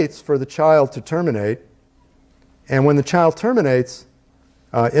it waits for the child to terminate. And when the child terminates,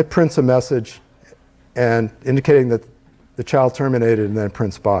 it prints a message and indicating that the child terminated and then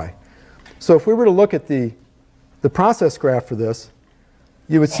prints by. So if we were to look at the process graph for this,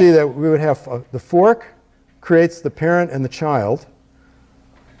 you would see that we would have the fork creates the parent and the child.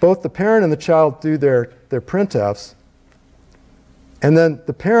 Both the parent and the child do their printfs. And then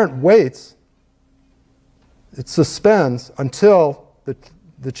the parent waits, it suspends until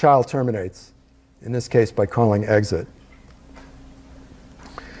the child terminates, in this case by calling exit.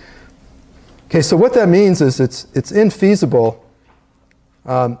 Okay, so what that means is it's infeasible.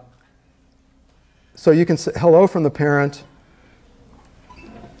 So you can say hello from the parent.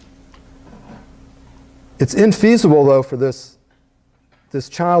 It's infeasible, though, for this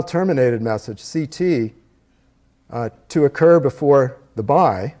child terminated message, CT, to occur before the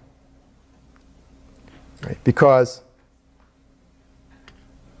by, right? Because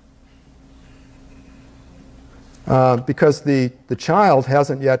the child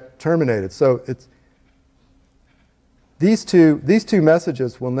hasn't yet terminated. So these two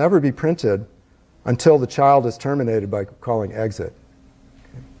messages will never be printed until the child is terminated by calling exit.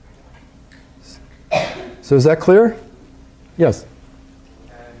 So is that clear? Yes?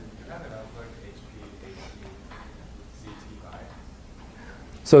 And you have an output HP, AC, CT by.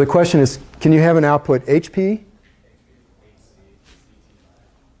 So the question is, can you have an output HP?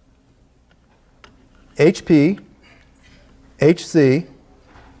 HP, HC,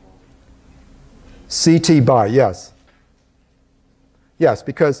 CT by, yes. Yes,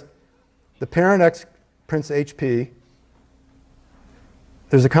 because the parent X prints HP,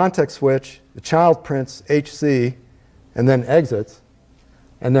 there's a context switch, the child prints HC and then exits,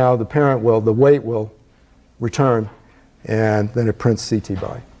 and now the parent will, the wait will return, and then it prints CT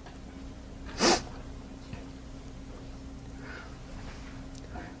by.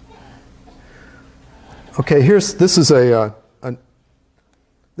 Okay, this is a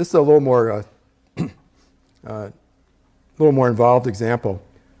little more involved example.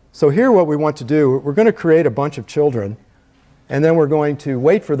 So here what we want to do, we're going to create a bunch of children, and then we're going to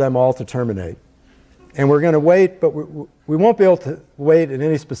wait for them all to terminate. And we're going to wait, but we won't be able to wait in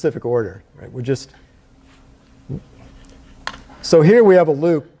any specific order. Right? So here we have a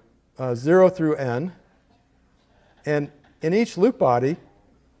loop, 0 through n. And in each loop body,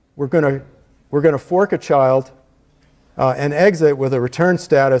 we're going to fork a child and exit with a return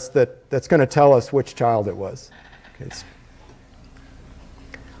status that's going to tell us which child it was. Okay.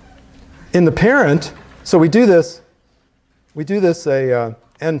 In the parent, so we do this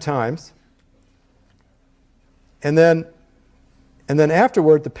n times. And then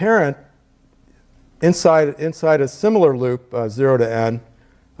afterward, the parent, inside a similar loop, 0 to n,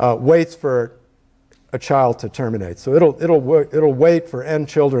 waits for a child to terminate. So it'll wait for n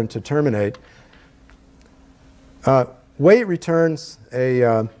children to terminate. Wait returns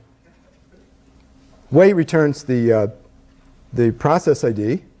the process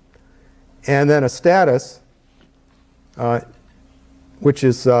ID, and then a status, which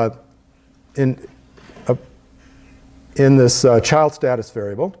is in this child status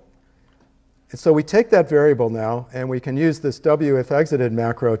variable. And so we take that variable now, and we can use this wIfExited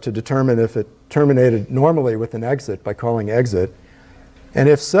macro to determine if it terminated normally with an exit by calling exit. And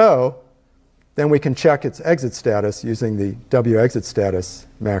if so, then we can check its exit status using the wExitStatus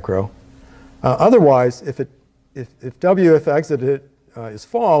macro. Otherwise, if wIfExited is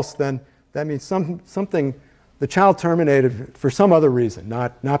false, then that means something the child terminated for some other reason,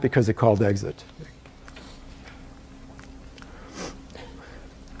 not because it called exit.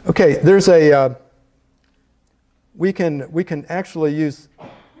 Okay, there's we can actually use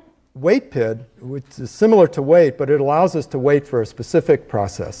waitPID, which is similar to wait, but it allows us to wait for a specific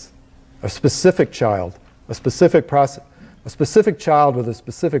process, a specific child, a specific child with a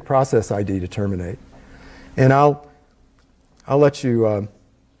specific process ID to terminate. And I'll let you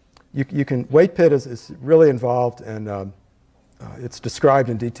WaitPit is really involved, and it's described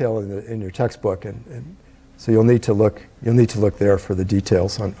in detail in your textbook, and so you'll need to look there for the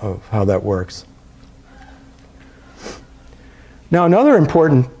details of how that works. Now, another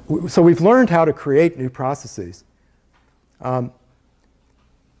important, so we've learned how to create new processes. But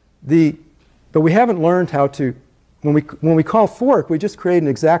we haven't learned how to, when we call fork, we just create an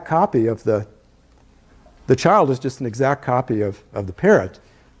exact copy of the child is just an exact copy of the parent,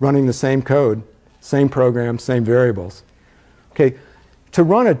 running the same code, same program, same variables. Okay, to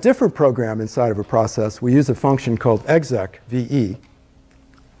run a different program inside of a process, we use a function called exec, VE.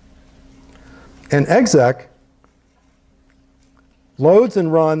 And exec loads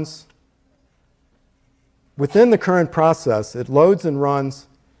and runs within the current process. It loads and runs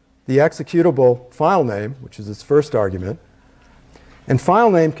the executable file name, which is its first argument. And file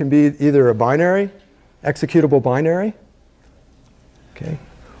name can be either a binary, executable binary, okay,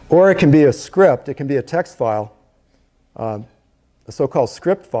 or it can be a script. It can be a text file, a so-called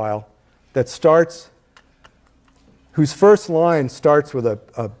script file that starts, whose first line starts with a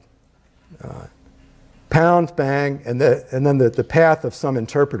pound, bang, and then the path of some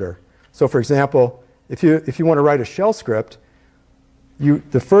interpreter. So, for example, if you want to write a shell script,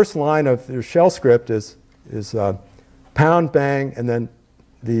 the first line of your shell script is pound, bang, and then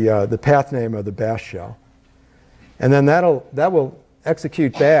the path name of the bash shell. And then that will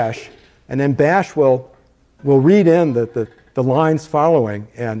execute bash, and then bash will read in the lines following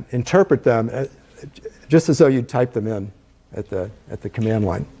and interpret them just as though you'd type them in at the command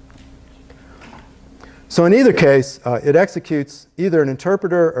line. So in either case, it executes either an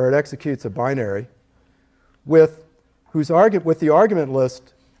interpreter or it executes a binary with the argument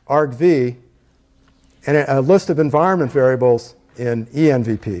list argv and a list of environment variables in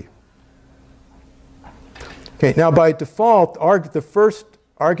envp. Okay, now by default, the first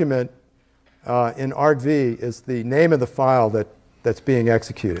argument in argv is the name of the file that's being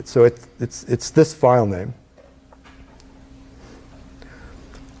executed. So it's this file name.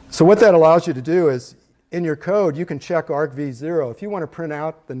 So what that allows you to do is, in your code, you can check argv0. If you want to print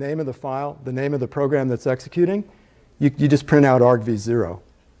out the name of the file, the name of the program that's executing, you just print out argv0.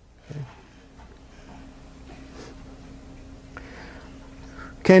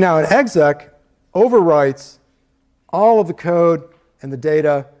 Okay, now an exec overwrites all of the code and the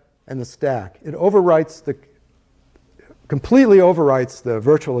data and the stack. It completely overwrites the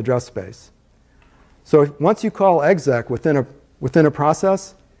virtual address space. So once you call exec within a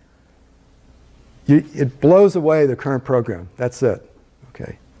process, it blows away the current program. That's it.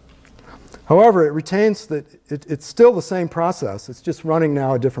 Okay. However, it retains that it's still the same process. It's just running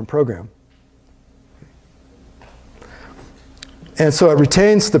now a different program. And so it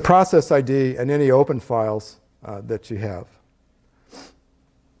retains the process ID and any open files that you have.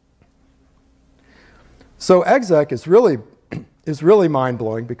 So exec is really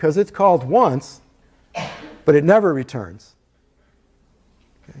mind-blowing because it's called once, but it never returns.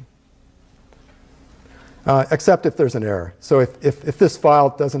 Except if there's an error. So if this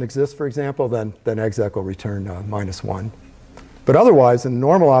file doesn't exist, for example, then exec will return -1. But otherwise, in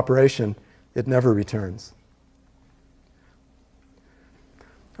normal operation, it never returns.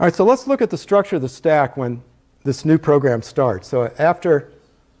 All right, so let's look at the structure of the stack when this new program starts. So after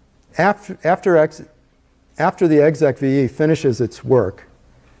the exec VE finishes its work,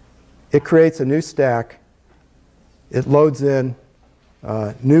 it creates a new stack. It loads in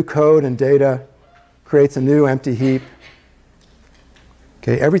new code and data, creates a new empty heap.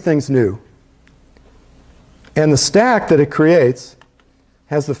 Okay, everything's new. And the stack that it creates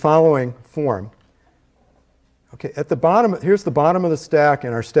has the following form. Okay, at the bottom, here's the bottom of the stack,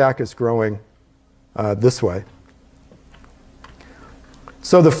 and our stack is growing this way.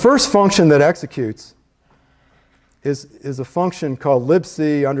 So the first function that executes is a function called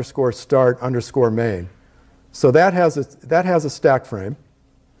libc_start_main. So that has a stack frame.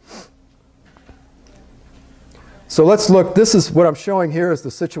 So let's look. This is what I'm showing here is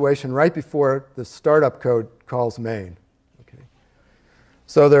the situation right before the startup code calls main. Okay.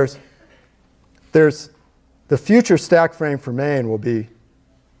 So there's the future stack frame for main will be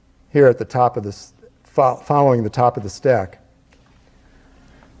here at the top of this, following the top of the stack.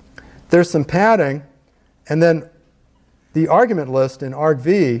 There's some padding, and then the argument list in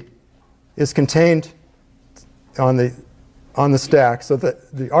argv is contained on the stack. So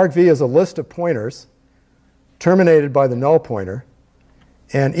the argv is a list of pointers terminated by the null pointer,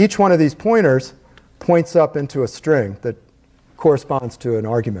 and each one of these pointers points up into a string that corresponds to an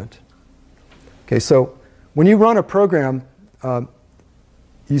argument. Okay, so when you run a program,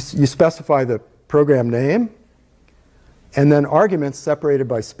 you specify the program name, and then arguments separated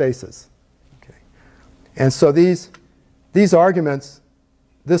by spaces. Okay. And so these arguments,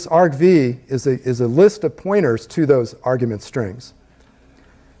 this argv is a list of pointers to those argument strings.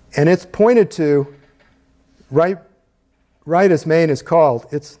 And it's pointed to, right as main is called,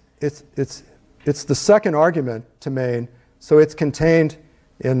 it's the second argument to main, so it's contained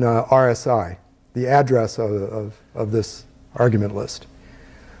in RSI, the address of this argument list.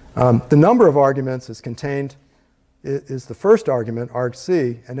 The number of arguments is contained, is the first argument,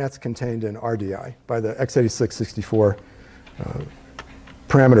 argc, and that's contained in RDI by the x86-64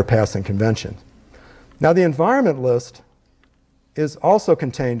 parameter passing convention. Now the environment list is also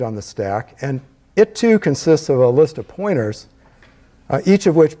contained on the stack, and it too consists of a list of pointers, each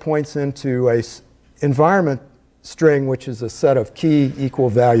of which points into a environment string, which is a set of key equal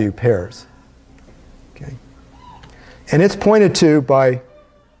value pairs. Okay. And it's pointed to by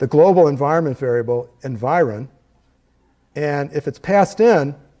the global environment variable environ, and if it's passed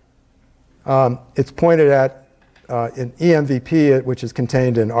in, it's pointed at in EMVP, which is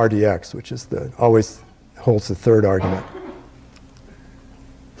contained in RDX, which is always holds the third argument.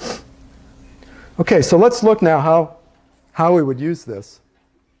 Okay, so let's look now how we would use this.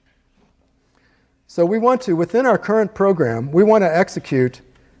 So we want to, within our current program, we want to execute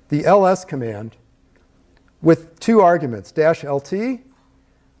the ls command with two arguments, -lt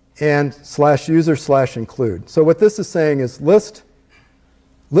and /user/include. So what this is saying is list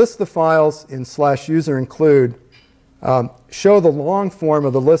the files in /user/include, show the long form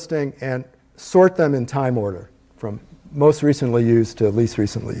of the listing, and sort them in time order from most recently used to least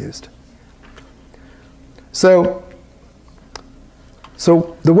recently used. So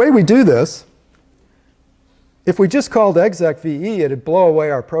the way we do this, if we just called exec_ve, it'd blow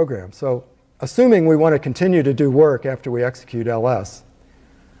away our program. So assuming we want to continue to do work after we execute ls,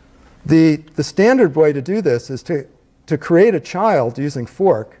 the standard way to do this is to create a child using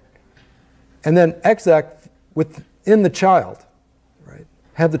fork, and then exec within the child, right?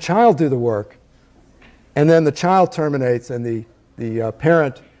 Have the child do the work, and then the child terminates, and the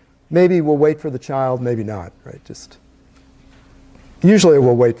parent maybe will wait for the child, maybe not, right? Just usually it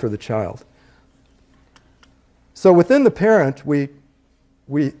will wait for the child. So within the parent, we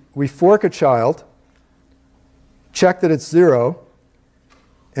fork a child, check that it's 0,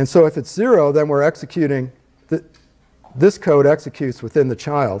 and so if it's 0, then we're executing, this code executes within the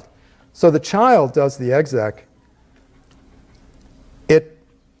child. So the child does the exec.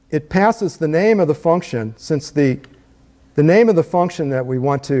 It passes the name of the function, since the name of the function that we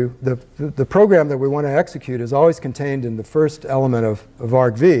want to, the program that we want to execute is always contained in the first element of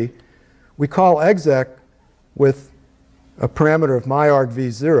argv. We call exec with a parameter of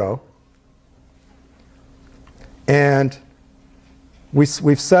myargv0, and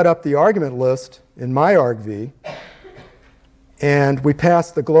we've set up the argument list in myargv, and we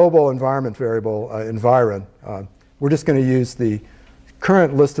pass the global environment variable environ. We're just going to use the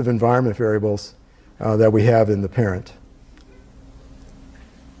current list of environment variables that we have in the parent.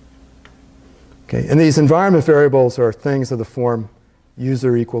 Okay, and these environment variables are things of the form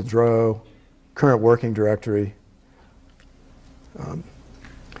user equal dro, current working directory.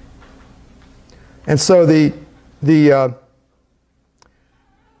 And so if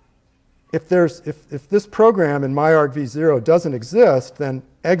this program in myargv0 doesn't exist, then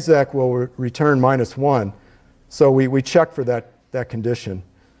exec will return -1. So we check for that condition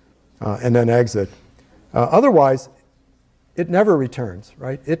and then exit. Otherwise, it never returns,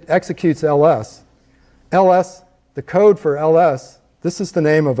 right? It executes ls. The code for ls, this is the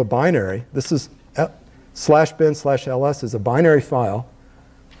name of a binary. This is /bin/ls is a binary file.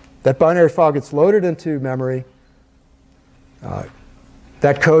 That binary file gets loaded into memory.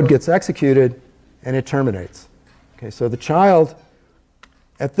 That code gets executed, and it terminates. Okay, so the child,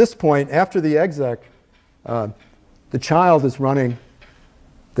 at this point, after the exec, the child is running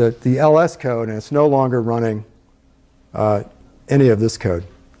the ls code, and it's no longer running any of this code.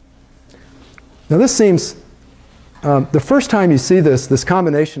 Now this seems, the first time you see this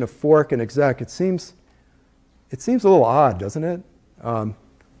combination of fork and exec, it seems a little odd, doesn't it?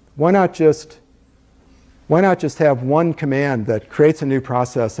 Why not just have one command that creates a new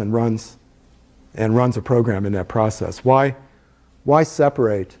process and runs a program in that process? Why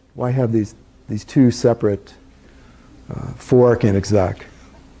separate? Why have these two separate fork and exec?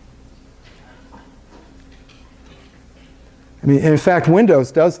 I mean, in fact,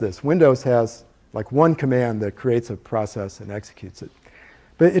 Windows does this. Windows has like one command that creates a process and executes it.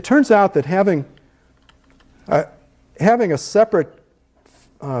 But it turns out that having a separate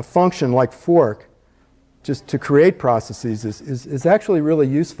function like fork just to create processes is actually really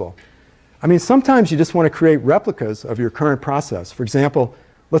useful. I mean, sometimes you just want to create replicas of your current process. For example,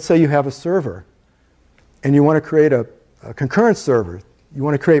 let's say you have a server, and you want to create a concurrent server. You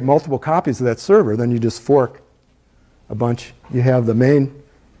want to create multiple copies of that server, then you just fork a bunch. You have the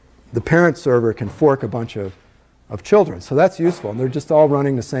parent server can fork a bunch of children. So that's useful, and they're just all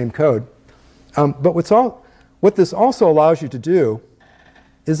running the same code. But what this also allows you to do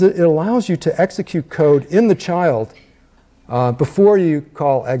is it allows you to execute code in the child before you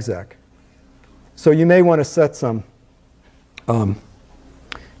call exec. So you may want to set some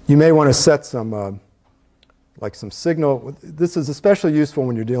like some signal. This is especially useful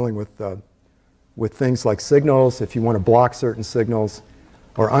when you're dealing with things like signals. If you want to block certain signals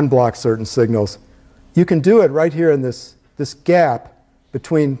or unblock certain signals, you can do it right here in this gap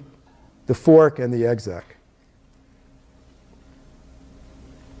between the fork and the exec.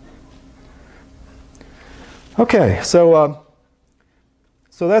 Okay, so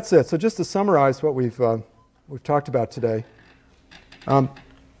that's it. So just to summarize what we've talked about today,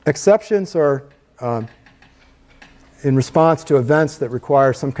 exceptions are in response to events that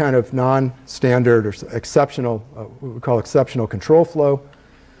require some kind of non-standard or exceptional, what we call exceptional control flow.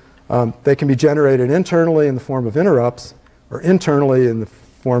 They can be generated internally in the form of interrupts or internally in the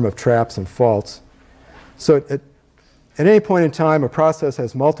form of traps and faults. So at any point in time, a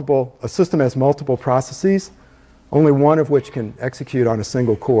system has multiple processes, only one of which can execute on a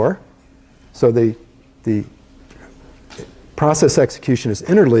single core. So the process execution is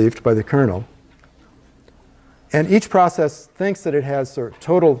interleaved by the kernel. And each process thinks that it has sort of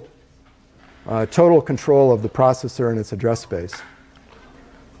total control of the processor and its address space.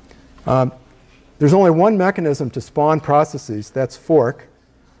 There's only one mechanism to spawn processes, that's fork,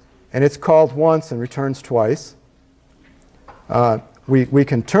 and it's called once and returns twice. We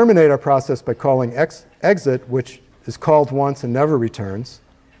can terminate our process by calling exit, which is called once and never returns.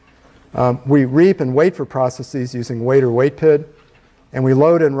 We reap and wait for processes using wait or waitpid, and we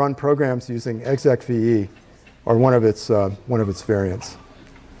load and run programs using execve, or one of its variants.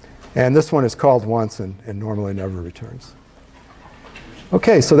 And this one is called once and normally never returns.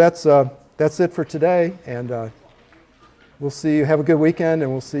 Okay, so that's it for today, and we'll see you. Have a good weekend,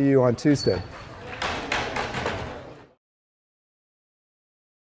 and we'll see you on Tuesday.